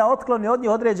traži da otkloni od njih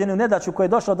određenu nedaću koja je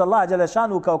došla od Allaha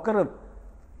dželešanu kao krv?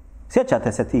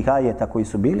 Sjećate se tih ajeta koji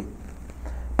su bili?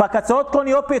 Pa kad se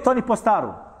otkloni opet oni po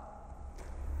staru.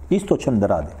 Isto će on da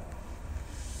radi.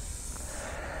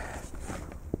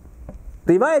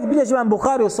 Rivajet bilježi vam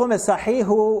Buhari u svome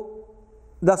sahihu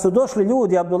da su došli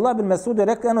ljudi, Abdullah bin Mesud je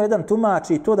rekao, jedan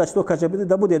tumači to da će to, kaže,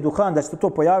 da bude duhan, da će to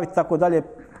pojaviti, tako dalje.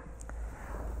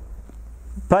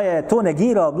 Pa je to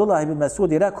negirao Abdullah bin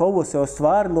Mesud i rekao, ovo se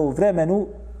ostvarilo u vremenu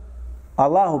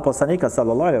Allahu poslanika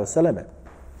sallallahu alejhi ve selleme.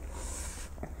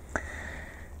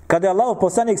 Kada je Allahu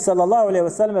poslanik sallallahu alejhi ve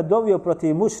selleme dovio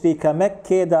protiv mušrika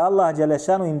Mekke da Allah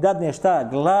dželešanu im dadne šta?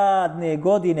 Gladne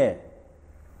godine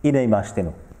i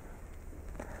neimaštinu.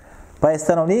 Pa je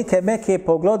stanovnike Mekke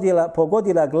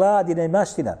pogodila glad i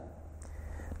neimaština.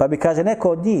 Pa bi, kaže, neko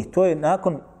od njih, to je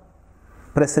nakon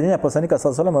preseljenja poslanika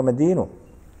sallallahu alejhi ve selleme u Medinu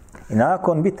i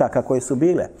nakon bitaka koje su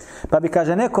bile, pa bi,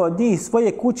 kaže, neko od njih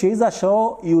svoje kuće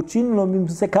izašao i učinilo mi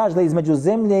se, kaže, da između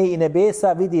zemlje i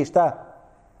nebesa vidi šta?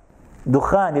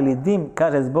 Duhan ili dim,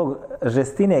 kaže, zbog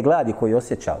žestine gladi koju je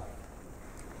osjećao.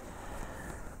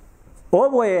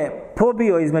 Ovo je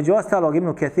pobio između ostalog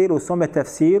Ibn Kethiru u svome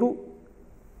tefsiru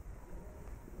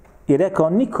i rekao,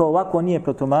 niko ovako nije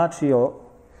protumačio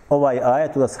ovaj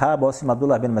ajet od ashaba osim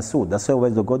Abdullah bin Mesud, da se ovo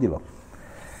već dogodilo.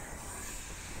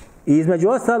 I između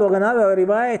ostaloga naveo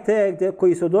rivajete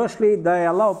koji su došli da je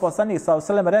Allah poslanik sallallahu alejhi ve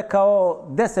sellem rekao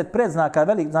 10 predznaka,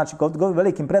 znači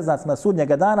velikim predznacima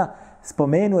sudnjega dana,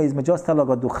 spomenuo između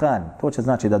ostaloga duhan. To će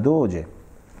znači da dođe.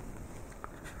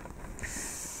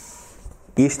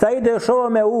 I šta ide još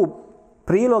ovome u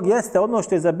prilog jeste ono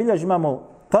što je zabilježio imamo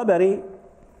Taberi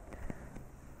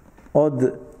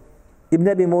od Ibn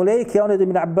Abi Mulejke, on je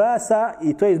Ibn Abbasa,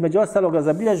 i to je između ostaloga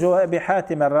zabilježio Ebi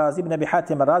Hatim ar-Razi, Ibn Abi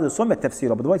Hatim ar-Razi u svome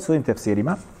tefsiru, obdvojice svojim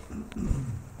tefsirima.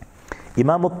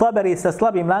 Imamo Taberi sa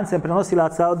slabim lancem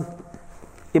prenosilaca od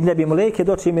Ibn Abi Mulejke,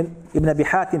 doći Ibn Abi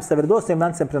Hatim sa vjerodostojnim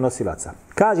lancem prenosilaca.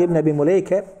 Kaže Ibn Abi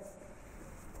Mulejke,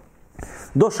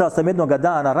 došao sam jednoga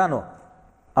dana rano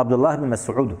Abdullah ibn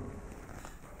Mas'udu,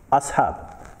 ashab,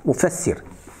 mufassir.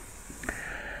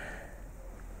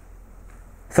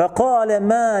 فقال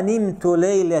ما نمت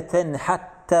ليلة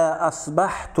حتى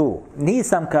أصبحت.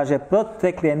 Nisam, kaže,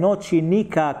 protekle noći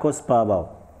nikako spavao.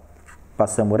 Pa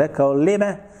sam mu rekao,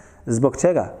 lime, zbog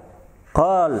čega?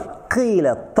 قال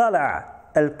قيل طلع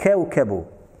الكوكب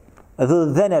ذو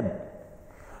الذنب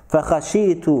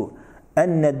فخشيت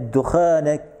أن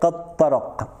الدخان قد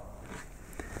طرق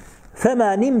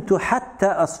فما نمت حتى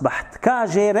أصبحت.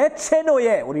 Kaže, rečeno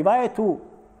je, u rivajetu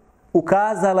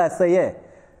ukazala se je,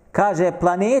 kaže,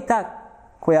 planeta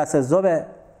koja se zove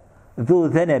Dhu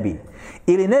Zenebi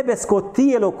ili nebesko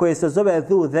tijelo koje se zove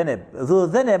Dhu Zeneb. Dhu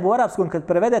Zeneb u arapskom kad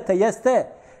prevedete jeste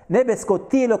nebesko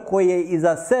tijelo koje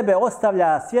iza sebe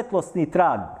ostavlja svjetlosni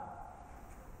trag.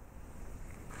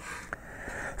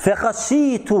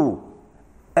 Fehashitu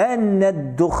enne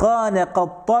duhane qad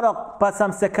tarak, pa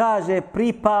sam se, kaže,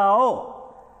 pripao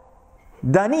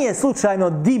da nije slučajno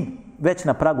dim već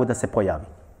na pragu da se pojavi.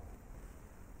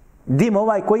 Dim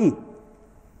ovaj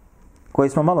koji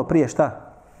smo malo prije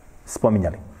šta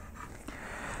spominjali.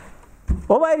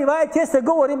 Ovaj rivajet jeste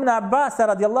govor Ibn Abbasa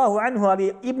radijallahu anhu,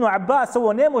 ali Ibn Abbas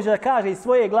ovo ne može da kaže iz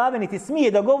svoje glave, niti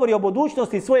smije da govori o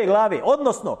budućnosti svoje glave.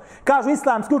 Odnosno, kažu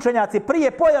islamski učenjaci,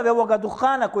 prije pojave ovoga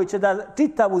duhana koji će da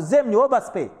čitavu zemlju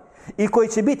obaspe i koji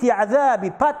će biti azab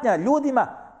i patnja ljudima,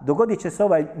 dogodit će se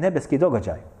ovaj nebeski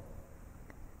događaj.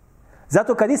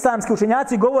 Zato kad islamski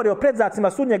učenjaci govori o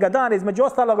predznacima sudnjega dana, između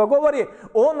ostaloga govori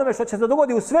o onome što će se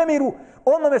dogoditi u svemiru,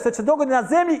 onome što će se dogoditi na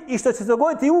zemlji i što će se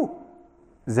dogoditi u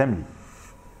zemlji.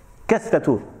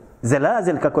 Kesretu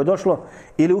zelazil, kako je došlo,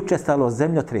 ili učestalo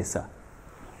zemljotresa.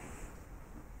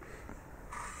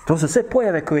 To su sve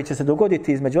pojave koje će se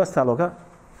dogoditi između ostaloga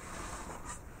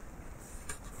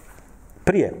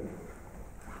prije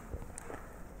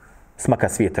smaka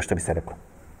svijeta, što bi se reklo.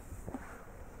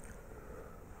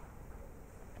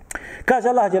 Kaže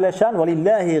Allah dželešan,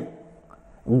 walillahi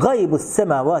gajbu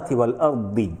samavati wal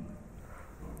ardi.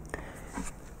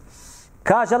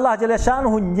 Kaže Allah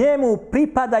dželešanuhu, njemu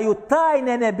pripadaju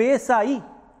tajne nebesa i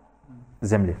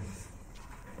zemlje.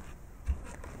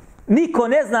 Niko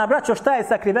ne zna, braćo, šta je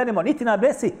sakrivenimo, niti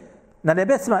na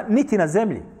nebesima, niti na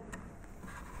zemlji.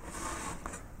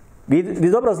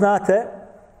 Vi dobro znate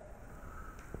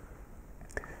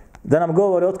da nam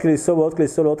govore otkrili su ovo,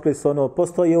 otkrili su ono,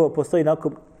 postoji ovo, postoji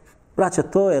nakon. Braća,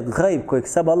 to je gajb kojeg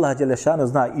samo Allah dželešanu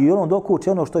zna i on dokući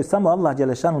ono što je samo Allah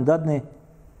dželešanu dadne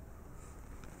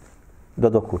da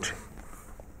dokući.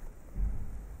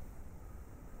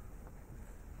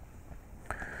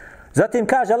 Zatim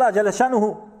kaže Allah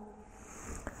dželešanuhu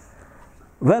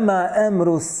vema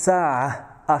emru sa'a,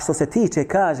 a što se tiče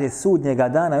kaže sudnjega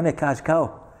dana, one kaže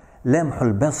kao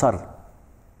lemhul besar,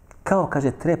 kao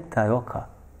kaže treptaj oka.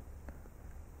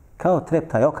 Kao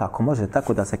treptaj oka, ako može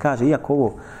tako da se kaže, iako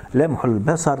ovo lemhul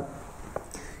besar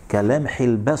ka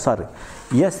lemhil besar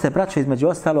jeste, braćo, između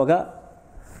ostaloga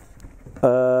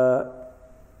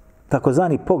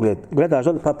takozvani pogled. Gledaš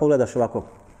ovdje pa pogledaš ovako,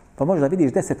 pa možda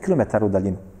vidiš 10 km u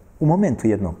daljinu u momentu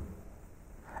jednom.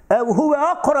 Evo huve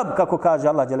akorab, kako kaže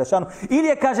Allah dželešanu, ili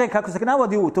je, kaže, kako se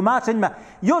navodi u tumačenjima,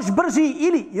 još brži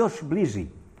ili još bliži.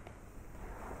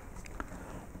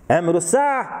 Emru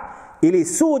sa' ili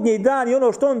sudnji dan i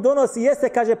ono što on donosi jeste,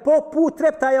 kaže, poput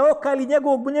treptaja oka ili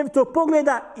njegovog munjevitog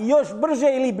pogleda i još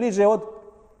brže ili bliže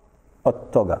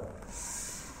od toga.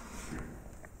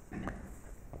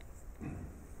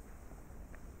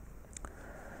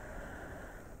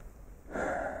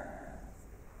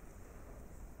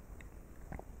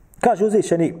 Kaže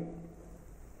uzvišeni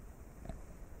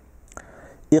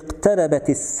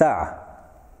iqtarabati as-sa'a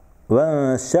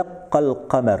wa shaqqa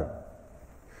al-qamar.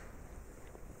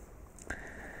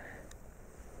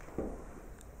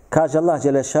 Kaže Allah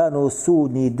dželešanu,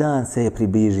 sudnji dan se je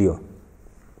približio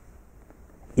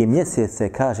i mjesec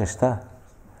se, kaže, šta?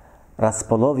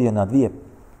 Raspolovio na 2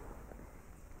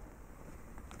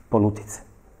 polutice.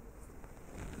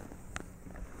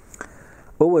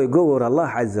 Ovo je govor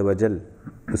Allah azza wa jal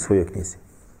u svojoj knjizi.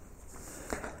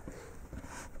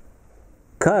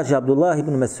 Kaže Abdullah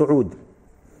ibn Mas'ud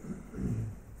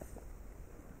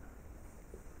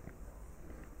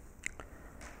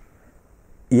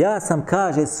ja sam,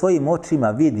 kaže, svojim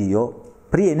očima vidio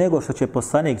prije nego što će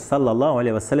poslanik sallallahu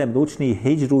alejhi ve sellem učini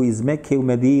hidžru iz Mekke u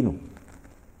Medinu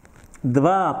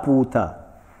 2 puta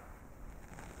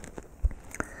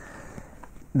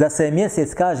da se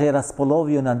mjesec, kaže,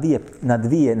 raspolovio na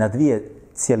dvije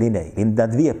cijeline ili na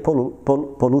 2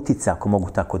 polutice, ako mogu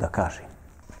tako da kažem.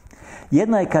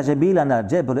 Jedna je, kaže, bila na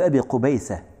Džebel Ebi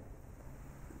Kubejse,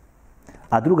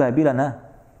 a druga je bila na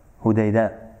Hudejda,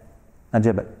 na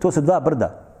Džebel. To su 2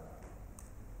 brda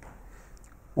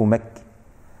u Mekki.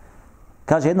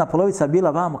 Kaže, jedna polovica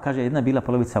bila vamo, kaže, jedna bila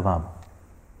polovica vamo.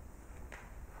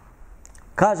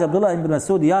 Kaže Abdullah ibn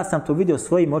Mas'ud, ja sam to vidio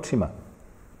svojim očima.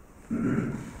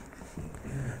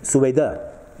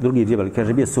 Suvejda, drugi džebel,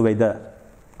 kaže, bio Suvejda,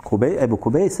 Ebu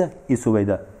Kubejse i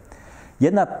Suvejda.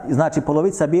 Jedna, znači,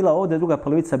 polovica bila ovdje, druga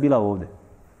polovica bila ovdje.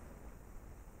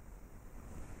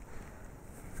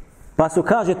 Pa su,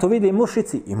 kaže, to vidi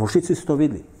mušici, i mušici su to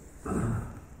vidjeli.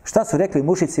 Šta su rekli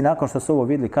mušici nakon što su ovo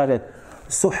vidjeli? Kaže,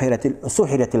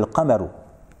 suhiretil kameru.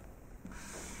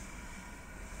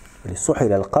 Ili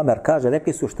suhirel kamer, kaže,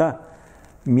 rekli su šta?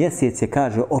 Mjesec je,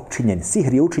 kaže, opčinjen.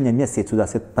 Sihr je učinjen mjesecu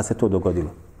pa se to dogodilo.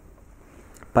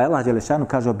 Pa je Allah dželešanu,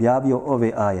 kaže, objavio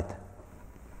ove ajete.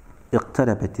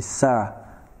 Iqtarabati as-sa'a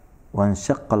wa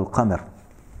inshaqqa al-qamar.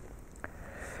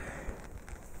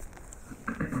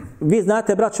 Vi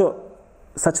znate, braćo,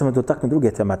 sad ćemo dotaknuti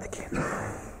druge tematike.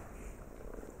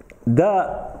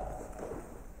 Da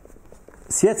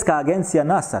svjetska agencija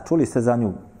NASA, čuli ste za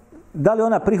nju, da li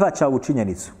ona prihvaća ovu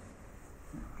činjenicu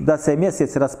da se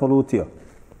mjesec raspolutio?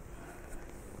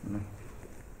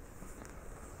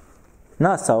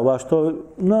 NASA, ova što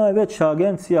najveća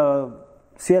agencija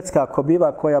svjetska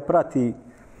kobiva koja prati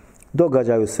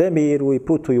događaj u svemiru i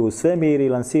putuju u svemir i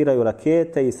lansiraju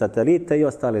rakete i satelite i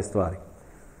ostale stvari.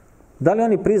 Da li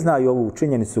oni priznaju ovu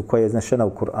činjenicu koja je iznešena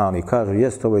u Kur'anu i kažu,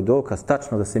 jest, ovo je dokaz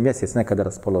tačno da se mjesec nekada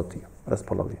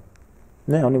raspolovio?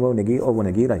 Ne, oni ovo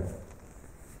negiraju.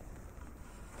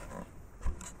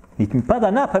 Niti mi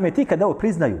pada na pamet i kada ovo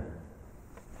priznaju.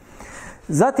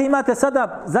 Zatim imate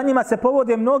sada, za njima se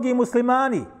povode mnogi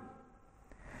muslimani,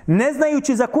 ne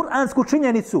znajući za kur'ansku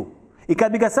činjenicu. I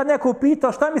kad bi ga sad neko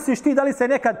upitao, šta misliš ti, da li se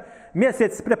nekad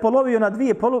mjesec prepolovio na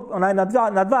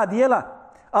 2 dijela,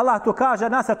 Allah to kaže, a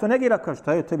NASA to negira, kaže,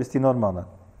 šta je, tebi si ti normalna.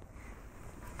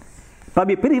 Pa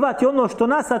bi prihvatio ono što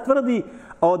NASA tvrdi,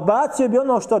 a odbacio bi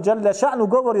ono što Đelešanu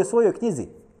govori o svojoj knjizi.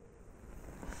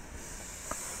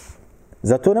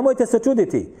 Zato nemojte se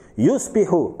čuditi.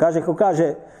 Yuspihu,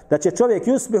 kaže da će čovjek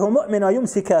yusbihu mu'mina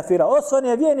yumsi kafira.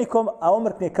 Osvane vjernikom, a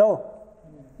omrkne kao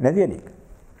nevjernik.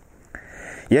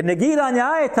 Jer negiranje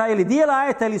ajeta ili dijela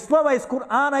ajeta ili slova iz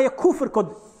Kur'ana je kufr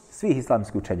kod svih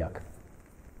islamskih učenjaka.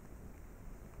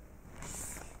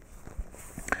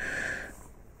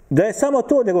 Da je samo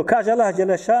to, nego kaže Allah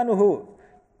dželešanuhu,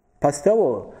 pa ste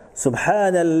ovo,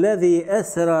 subhanallazi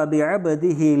asra bi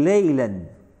abdihi lejlan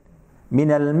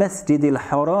min al masjidil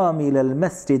haram ila al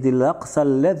masjidil aqsa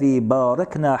allazi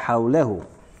barakna hawlahu.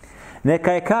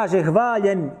 Neka je, kaže,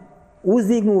 hvaljen,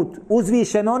 uzdignut,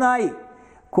 uzvišen onaj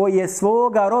koji je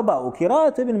svoga roba. U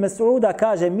kiratu Ibn Mas'uda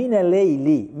kaže mine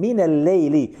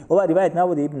lejli. Ovaj rivajet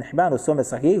navodi Ibn Hibban u svome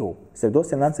sahihu, se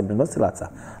dosljednim lancem prenosilaca.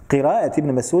 Qiraat Ibn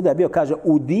Mas'uda je bio, kaže,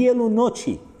 u dijelu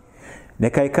noći.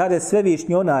 Neka je, kaže,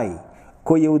 svevišnji onaj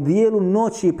koji je u dijelu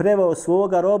noći preveo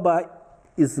svoga roba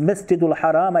iz Mesdžidul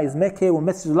Harama, iz Mekke u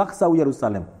Mesdžidul Aqsa u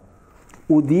Jerusalem.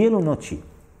 U dijelu noći.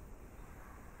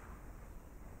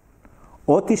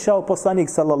 Otišao poslanik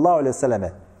sallallahu alejhi ve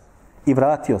selleme i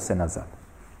vratio se nazad.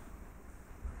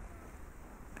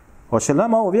 Hoće li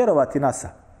nama ovo vjerovati NASA?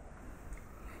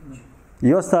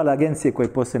 I ostale agencije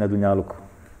koje postoje na Dunjaluku?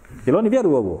 Jer oni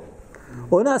vjeruju ovo?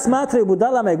 Oni nas smatraju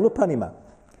budalama i glupanima.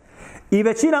 I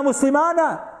većina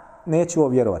muslimana neće ovo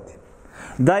vjerovati.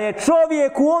 Da je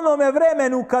čovjek u onome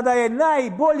vremenu kada je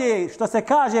najbolje, što se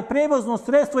kaže, prevozno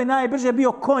sredstvo i najbrže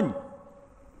bio konj.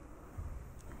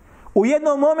 U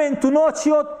jednom momentu noći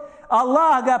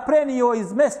Allah ga prenio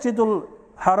iz Mesdžidul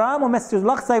Haramu,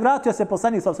 Mesdžidul Aqsa i vratio se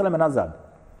poslanik sallallahu alejhi ve sellem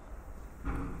nazad.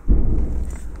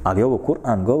 Ali ovo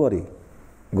Kur'an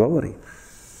govori.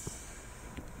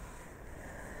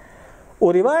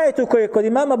 U rivajetu koji je kod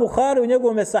imama Buhari u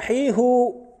njegovom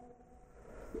sahihu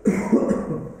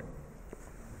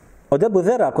od Ebu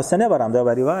Zera, ako se ne varam da je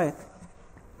ovaj rivajet,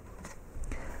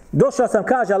 došao sam,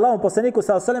 kaže Allahom poslaniku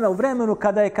sallallahu alejhi ve sellem, u vremenu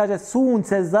kada je, kaže,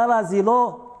 sunce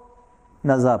zalazilo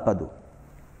na zapadu.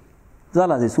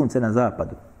 Zalazi sunce na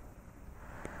zapadu.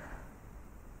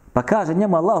 Pa kaže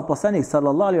njemu Allah poslanik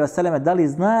sallallahu alejhi ve selleme, da li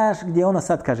znaš gdje ono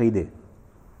sad, kaže, ide?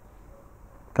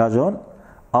 Kaže on,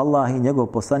 Allah i njegov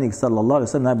poslanik sallallahu alejhi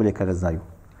ve sellem najbolje, kaže, znaju.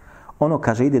 Ono,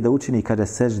 kaže, ide da učini, kaže,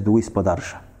 seždu ispod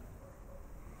arša.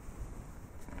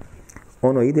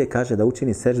 Ono ide, kaže, da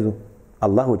učini seždu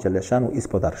Allahu dželešanu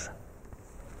ispod arša.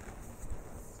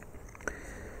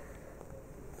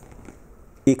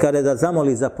 I kada da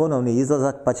zamoli za ponovni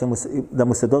izlazak, pa će da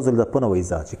mu se dozvoli da ponovo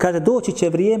izađe. Kaže, doći će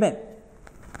vrijeme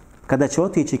kada će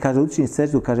otići, kaže, učini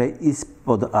seždu, kaže,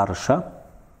 ispod arša,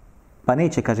 pa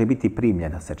neće, kaže, biti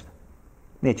primljena sežda.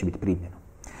 Neće biti primljeno.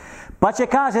 Pa će,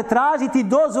 kaže, tražiti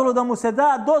dozvolu da mu se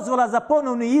da dozvola za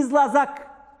ponovni izlazak,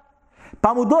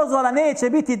 pa mu dozvola neće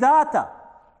biti data.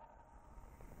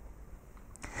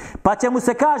 Pa će mu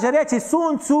se, kaže, reći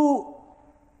suncu,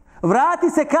 vrati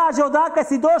se, kaže, odakle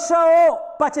si došao,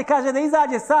 pa će, kaže, da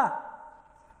izađe sa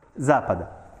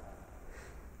zapada.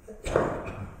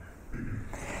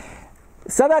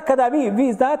 Sada kada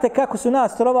vi znate kako su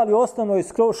nas trovali u osnovnoj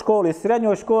školi,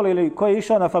 srednjoj školi ili koji je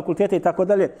išao na fakultete i tako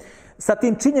dalje, sa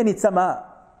tim činjenicama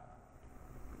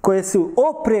koje su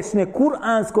oprečne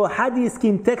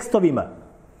kuransko-hadijskim tekstovima.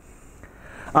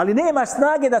 Ali nemaš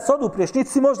snage da se odupreš, niti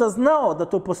si možda znao da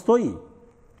to postoji.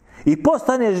 I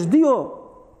postaneš dio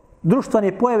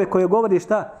društvene pojave koje govori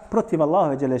šta? Protiv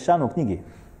Allahove dželešanu knjige.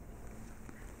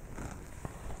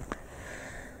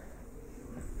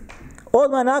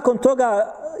 Odmah nakon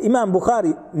toga, imam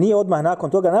Buhari, nije odmah nakon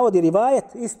toga, navodi rivajet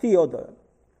isti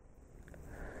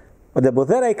od Ebu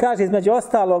Zera i kaže između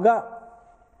ostaloga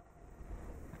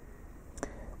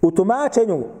u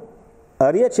tumačenju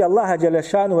riječi Allaha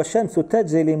dželešanu wa šemsu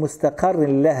teđili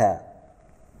mustaqarrin leha.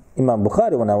 Imam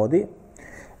Buhari u navodi,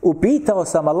 upitao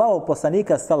sam Allahov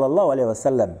poslanika sallallahu alejhi ve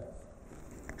sellem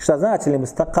šta znači li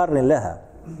mustaqarrin leha.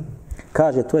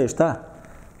 Kaže, to je šta?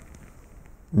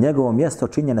 Njegovo mjesto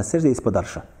činjena sežde ispod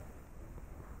arša.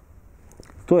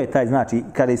 To je taj, znači,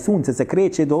 kada sunce se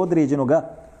kreće do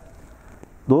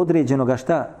određenoga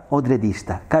šta?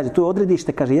 Odredišta. Kaže, to je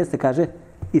odredište, kaže, jeste, kaže,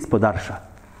 ispod arša.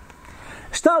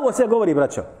 Šta ovo sve govori,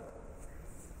 braćo?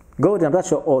 Govori nam,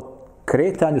 braćo, o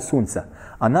kretanju sunca.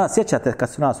 A nas, sjećate kad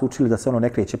su nas učili da se ono ne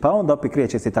kreće, pa onda opet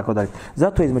kreće se i tako dalje.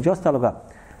 Zato je između ostaloga,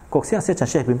 kog se ja sjećam,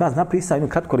 Šejh bin Baz napisao jednu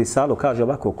kratku risalu, kaže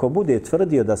ovako, ko bude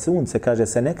tvrdio da sunce, kaže,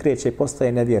 se ne kreće,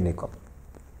 postaje nevjernikom.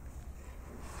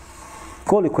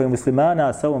 Koliko je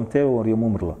muslimana sa ovom teorijom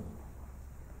umrlo?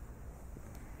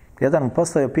 Jedan mu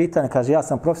postavio pitanje, kaže, ja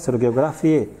sam profesor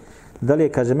geografije, da li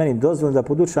je, kaže, meni dozvoljeno da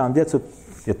podučavam djecu,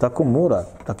 je tako mora,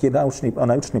 tako je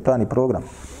naučni plan i program.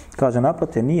 Kaže,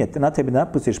 naprotiv, nije, na tebi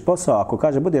napustiš posao, ako,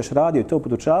 kaže, budeš radio i to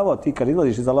podučavao, ti, kaže,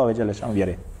 izlaziš iz Allahove dželešanu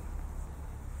vjere.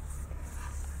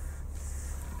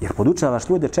 Jer podučavaš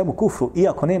ljude čemu kufru,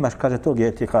 iako nemaš, kaže, tog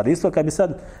etihada. Isto kad bi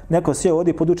sad neko sjeo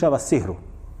ovdje podučava sihru,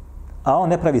 a on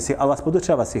ne pravi sihru, ali vas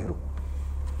podučava sihru.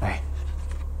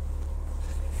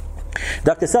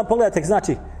 Dakle, samo pogledajte,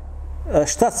 znači,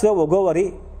 šta sve ovo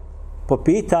govori po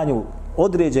pitanju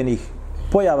određenih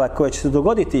pojava koje će se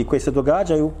dogoditi i koje se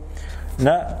događaju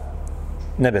na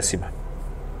nebesima.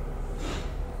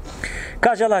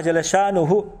 Kaže Allah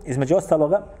dželešanuhu između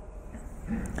ostaloga: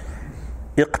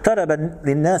 iqtaraba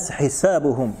lin-nas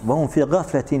hisabuhum wa hum fi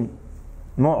ghaflatin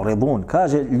mu'ridun.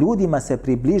 Kaže, ljudima se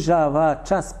približava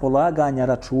čas polaganja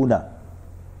računa,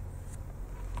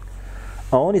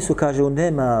 a oni su, kaže, u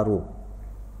nemaru.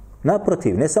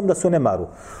 Naprotiv, ne samo da su u nemaru,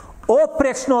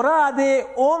 oprečno rade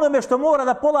onome što mora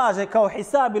da polaže kao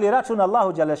hisab ili račun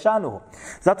Allahu dželešanuhu.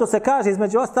 Zato se kaže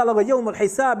između ostaloga jeumul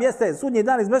hisab jeste sudnji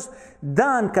dan, između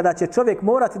dan kada će čovjek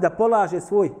morati da polaže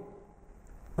svoj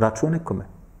račun nekome.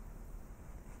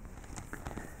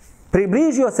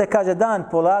 Približio se, kaže, dan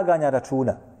polaganja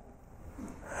računa.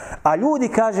 A ljudi,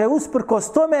 kaže,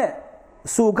 usprkos tome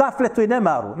su u gafletu i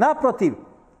nemaru. Naprotiv,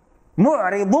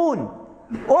 mu'ridun,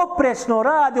 oprečno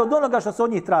rade od onoga što se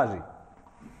od njih traži.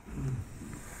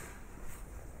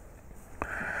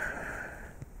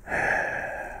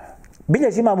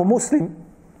 Bilježi imamo Muslim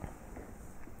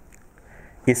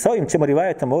i sa ovim ćemo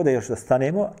rivajetom ovdje još da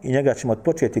stanemo i njega ćemo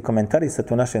odpočeti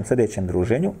komentarisati u našem sljedećem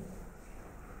druženju.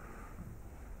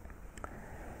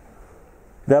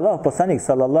 Da je Allah poslanik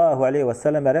sallallahu alejhi ve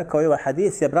sellem rekao, ovaj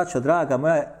hadis je, braćo draga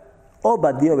moja,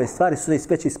 oba dvije ove stvari su se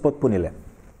već ispotpunile.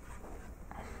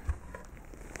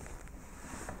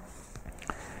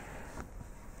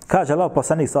 Kaže Allah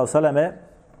poslanik sallallahu alejhi ve sellem,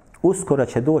 uskoro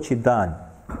će doći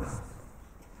dan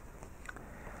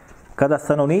kada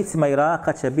stanovnicima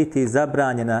Iraka će biti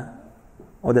zabranjena,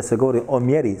 ovdje se govori o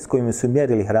mjeri s kojim su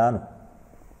mjerili hranu.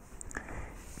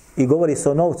 I govori se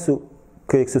o novcu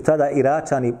kojeg su tada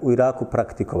Iračani u Iraku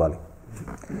praktikovali.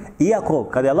 Iako,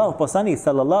 kada je Allah poslanik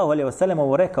sallallahu alejhi ve sellem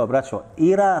ovo rekao, braćo,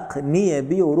 Irak nije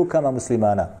bio u rukama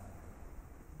muslimana.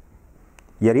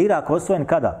 Jer Irak osvojen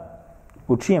kada?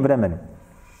 U čijem vremenu?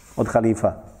 Od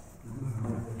halifa?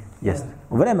 Jeste.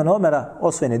 U vremenu Omera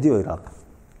osvojen je dio Iraka.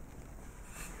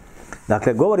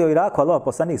 Dakle, govori o Iraku, Allah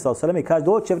poslanik sallallahu alejhi ve sellem i kaže,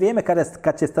 doće vrijeme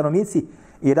kad će stanovnici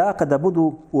Iraka da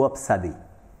budu u opsadi.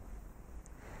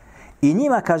 I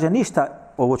njima, kaže, ništa,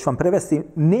 ovo ću vam prevesti,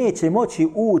 neće moći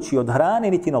ući od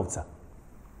hrane niti novca.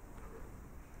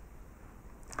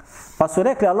 Pa su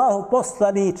rekli, Allahu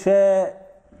poslaniče,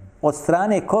 od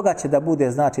strane koga će da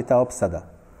bude, znači, ta opsada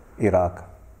Iraka?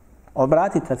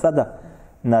 Obratite sada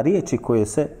na riječi koje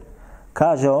se,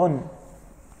 kaže on,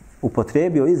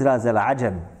 upotrijebio izraz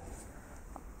el-ađem.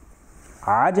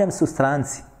 Ađem su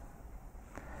stranci.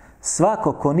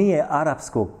 Svako ko nije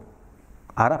arapskog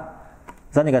Arap,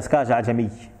 za njega se kaže ađemij.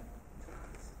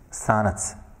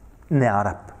 Stranac, ne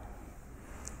Arap.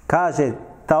 Kaže,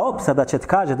 ta opsada će,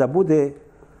 kaže, da bude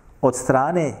od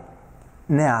strane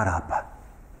ne Arapa.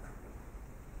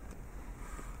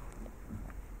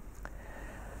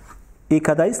 I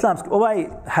kada islamski, ovaj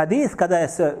hadis kada je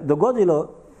se dogodilo,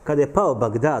 kada je pao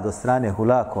Bagdad od strane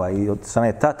Hulakova i od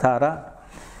strane Tatara,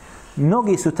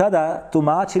 mnogi su tada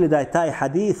tumačili da je taj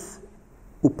hadis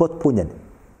upotpunjen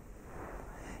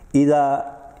i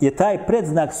da je taj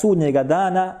predznak sudnjega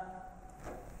dana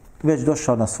već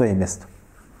došao na svoje mjesto.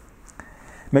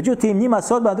 Međutim, njima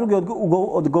su odmah drugi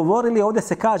odgovorili, ovdje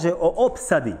se kaže o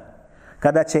opsadi,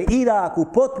 kada će Irak u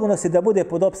potpunosti da bude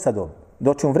pod opsadom.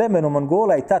 Doći u vremenu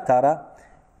Mongola i Tatara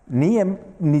nije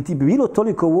niti bilo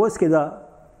toliko vojske da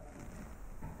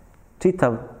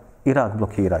čitav Irak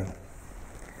blokiraju.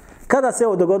 Kada se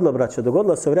ovo dogodilo, braćo?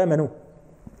 Dogodilo se u vremenu...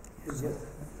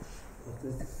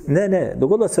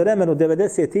 dogodilo se u vremenu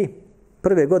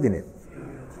 91. godine.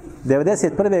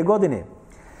 91. godine.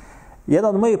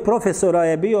 Jedan od mojih profesora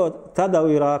je bio tada u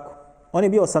Iraku. On je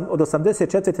bio od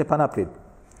 84. pa naprijed.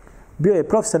 Bio je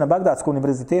profesor na Bagdadskom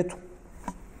univerzitetu.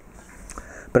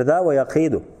 Predavao je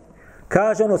akidu.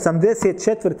 Kaže on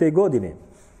 84. godine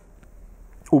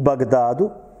u Bagdadu,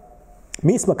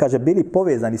 mi smo, kaže, bili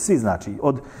povezani svi, znači,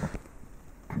 od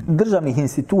državnih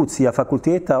institucija,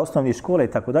 fakulteta, osnovnih škola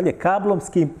i tako dalje,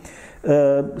 kablomskim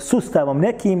sustavom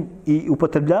nekim i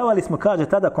upotrebljavali smo, kaže,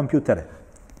 tada kompjutere.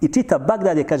 I čitav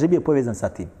Bagdad je, kaže, bio povezan sa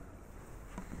tim.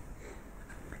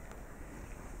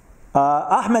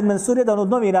 Ahmed Mansur, jedan od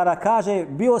novinara, kaže,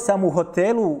 bio sam u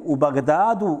hotelu u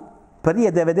Bagdadu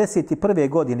prije 91.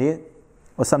 godine,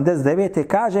 89.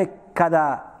 kaže,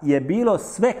 kada je bilo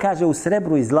sve, kaže, u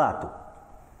srebru i zlatu.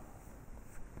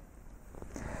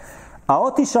 A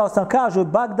otišao sam, kažu,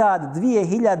 Bagdad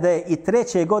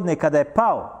 2003. godine kada je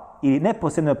pao i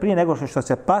neposredno prije nego što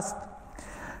se past,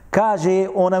 kaže,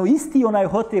 isti onaj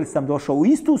hotel sam došao, u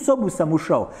istu sobu sam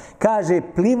ušao, kaže,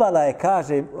 plivala je,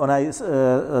 kaže,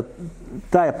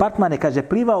 taj apartman je, kaže,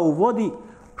 plivao u vodi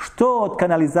što od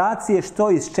kanalizacije,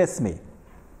 što iz česme.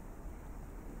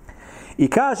 I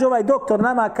kaže, ovaj doktor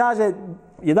nama, kaže,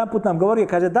 jedan put nam govorio,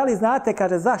 kaže, da li znate,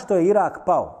 kaže, zašto je Irak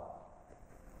pao?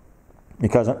 I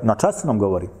kaže, na čas nam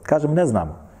govori. Kažem, ne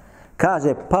znamo.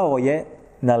 Kaže, pao je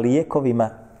na lijekovima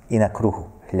i na kruhu,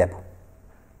 hljebu.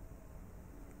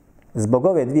 Zbog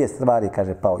ove dvije stvari,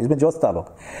 kaže, pao. Između ostalog.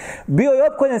 Bio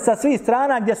je opkoljen sa svih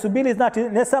strana gdje su bili, znači,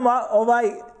 ne samo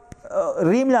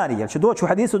Rimljani, jer će doći u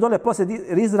hadisu dole poslije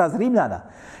izraz Rimljana.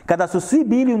 Kada su svi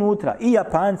bili unutra, i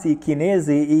Japanci, i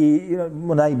Kinezi, i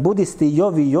budisti, i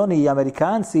ovi, i oni, i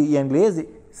Amerikanci, i Englezi,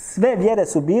 sve vjere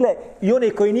su bile, i oni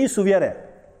koji nisu vjere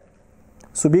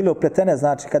su bile upletene,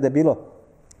 znači, kada je bilo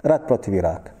rat protiv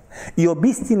Iraka. I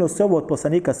obistinilo se ovo od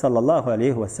poslanika, sallallahu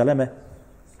alejhi ve selleme,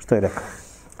 što je rekao.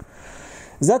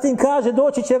 Zatim kaže,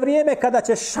 doći će vrijeme kada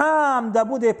će Šam da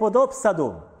bude pod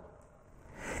opsadom.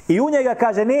 I u njega,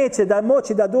 kaže, neće da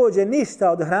moći da dođe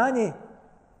ništa od hrane,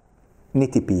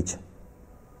 niti pića.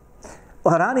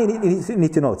 Od hrane,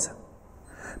 niti novca.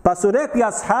 Pa su rekli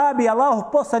ashabi,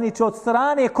 Allahov poslaniče, od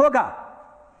strane koga?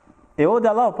 Ovdje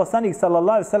Allahov poslanik, sallallahu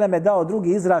alejhi ve sellem, je dao drugi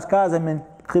izraz, kaže, men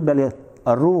qibel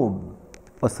Rum.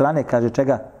 Od strane, kaže,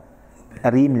 čega?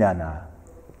 Rimljana.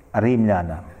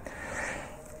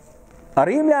 A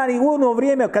Rimljani u ono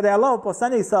vrijeme, kada je Allahov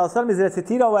poslanik, sallallahu alejhi ve sellem,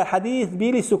 izrecitirao ovaj hadis,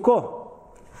 bili su ko?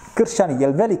 Kršćani, jer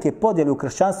velike podjele u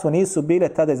kršćanstvu nisu bile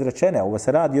tada izrečene. Ovo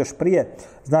se radi još prije,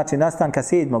 znači, nastanka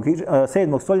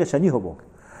 7. stoljeća njihovog.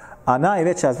 A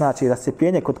najveća, znači,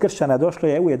 rascijepljenje kod kršćana došlo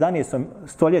je u 11.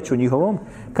 stoljeću njihovom,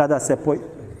 kada se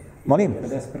Molim?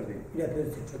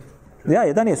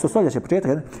 11. stoljeće,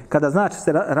 početak, kada, znači,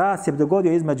 se rascijep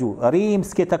dogodio između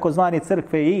rimske, takozvane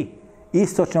crkve i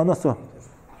istočne, odnosno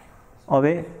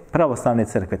ove pravoslavne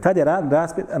crkve. Tad je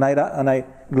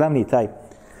glavni taj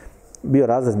bio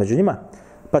razlaz među njima,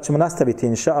 pa ćemo nastaviti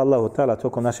inša Allahu ta'ala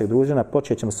tokom našeg druženja,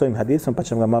 počet ćemo s ovim hadisom, pa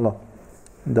ćemo ga malo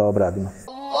da obradimo.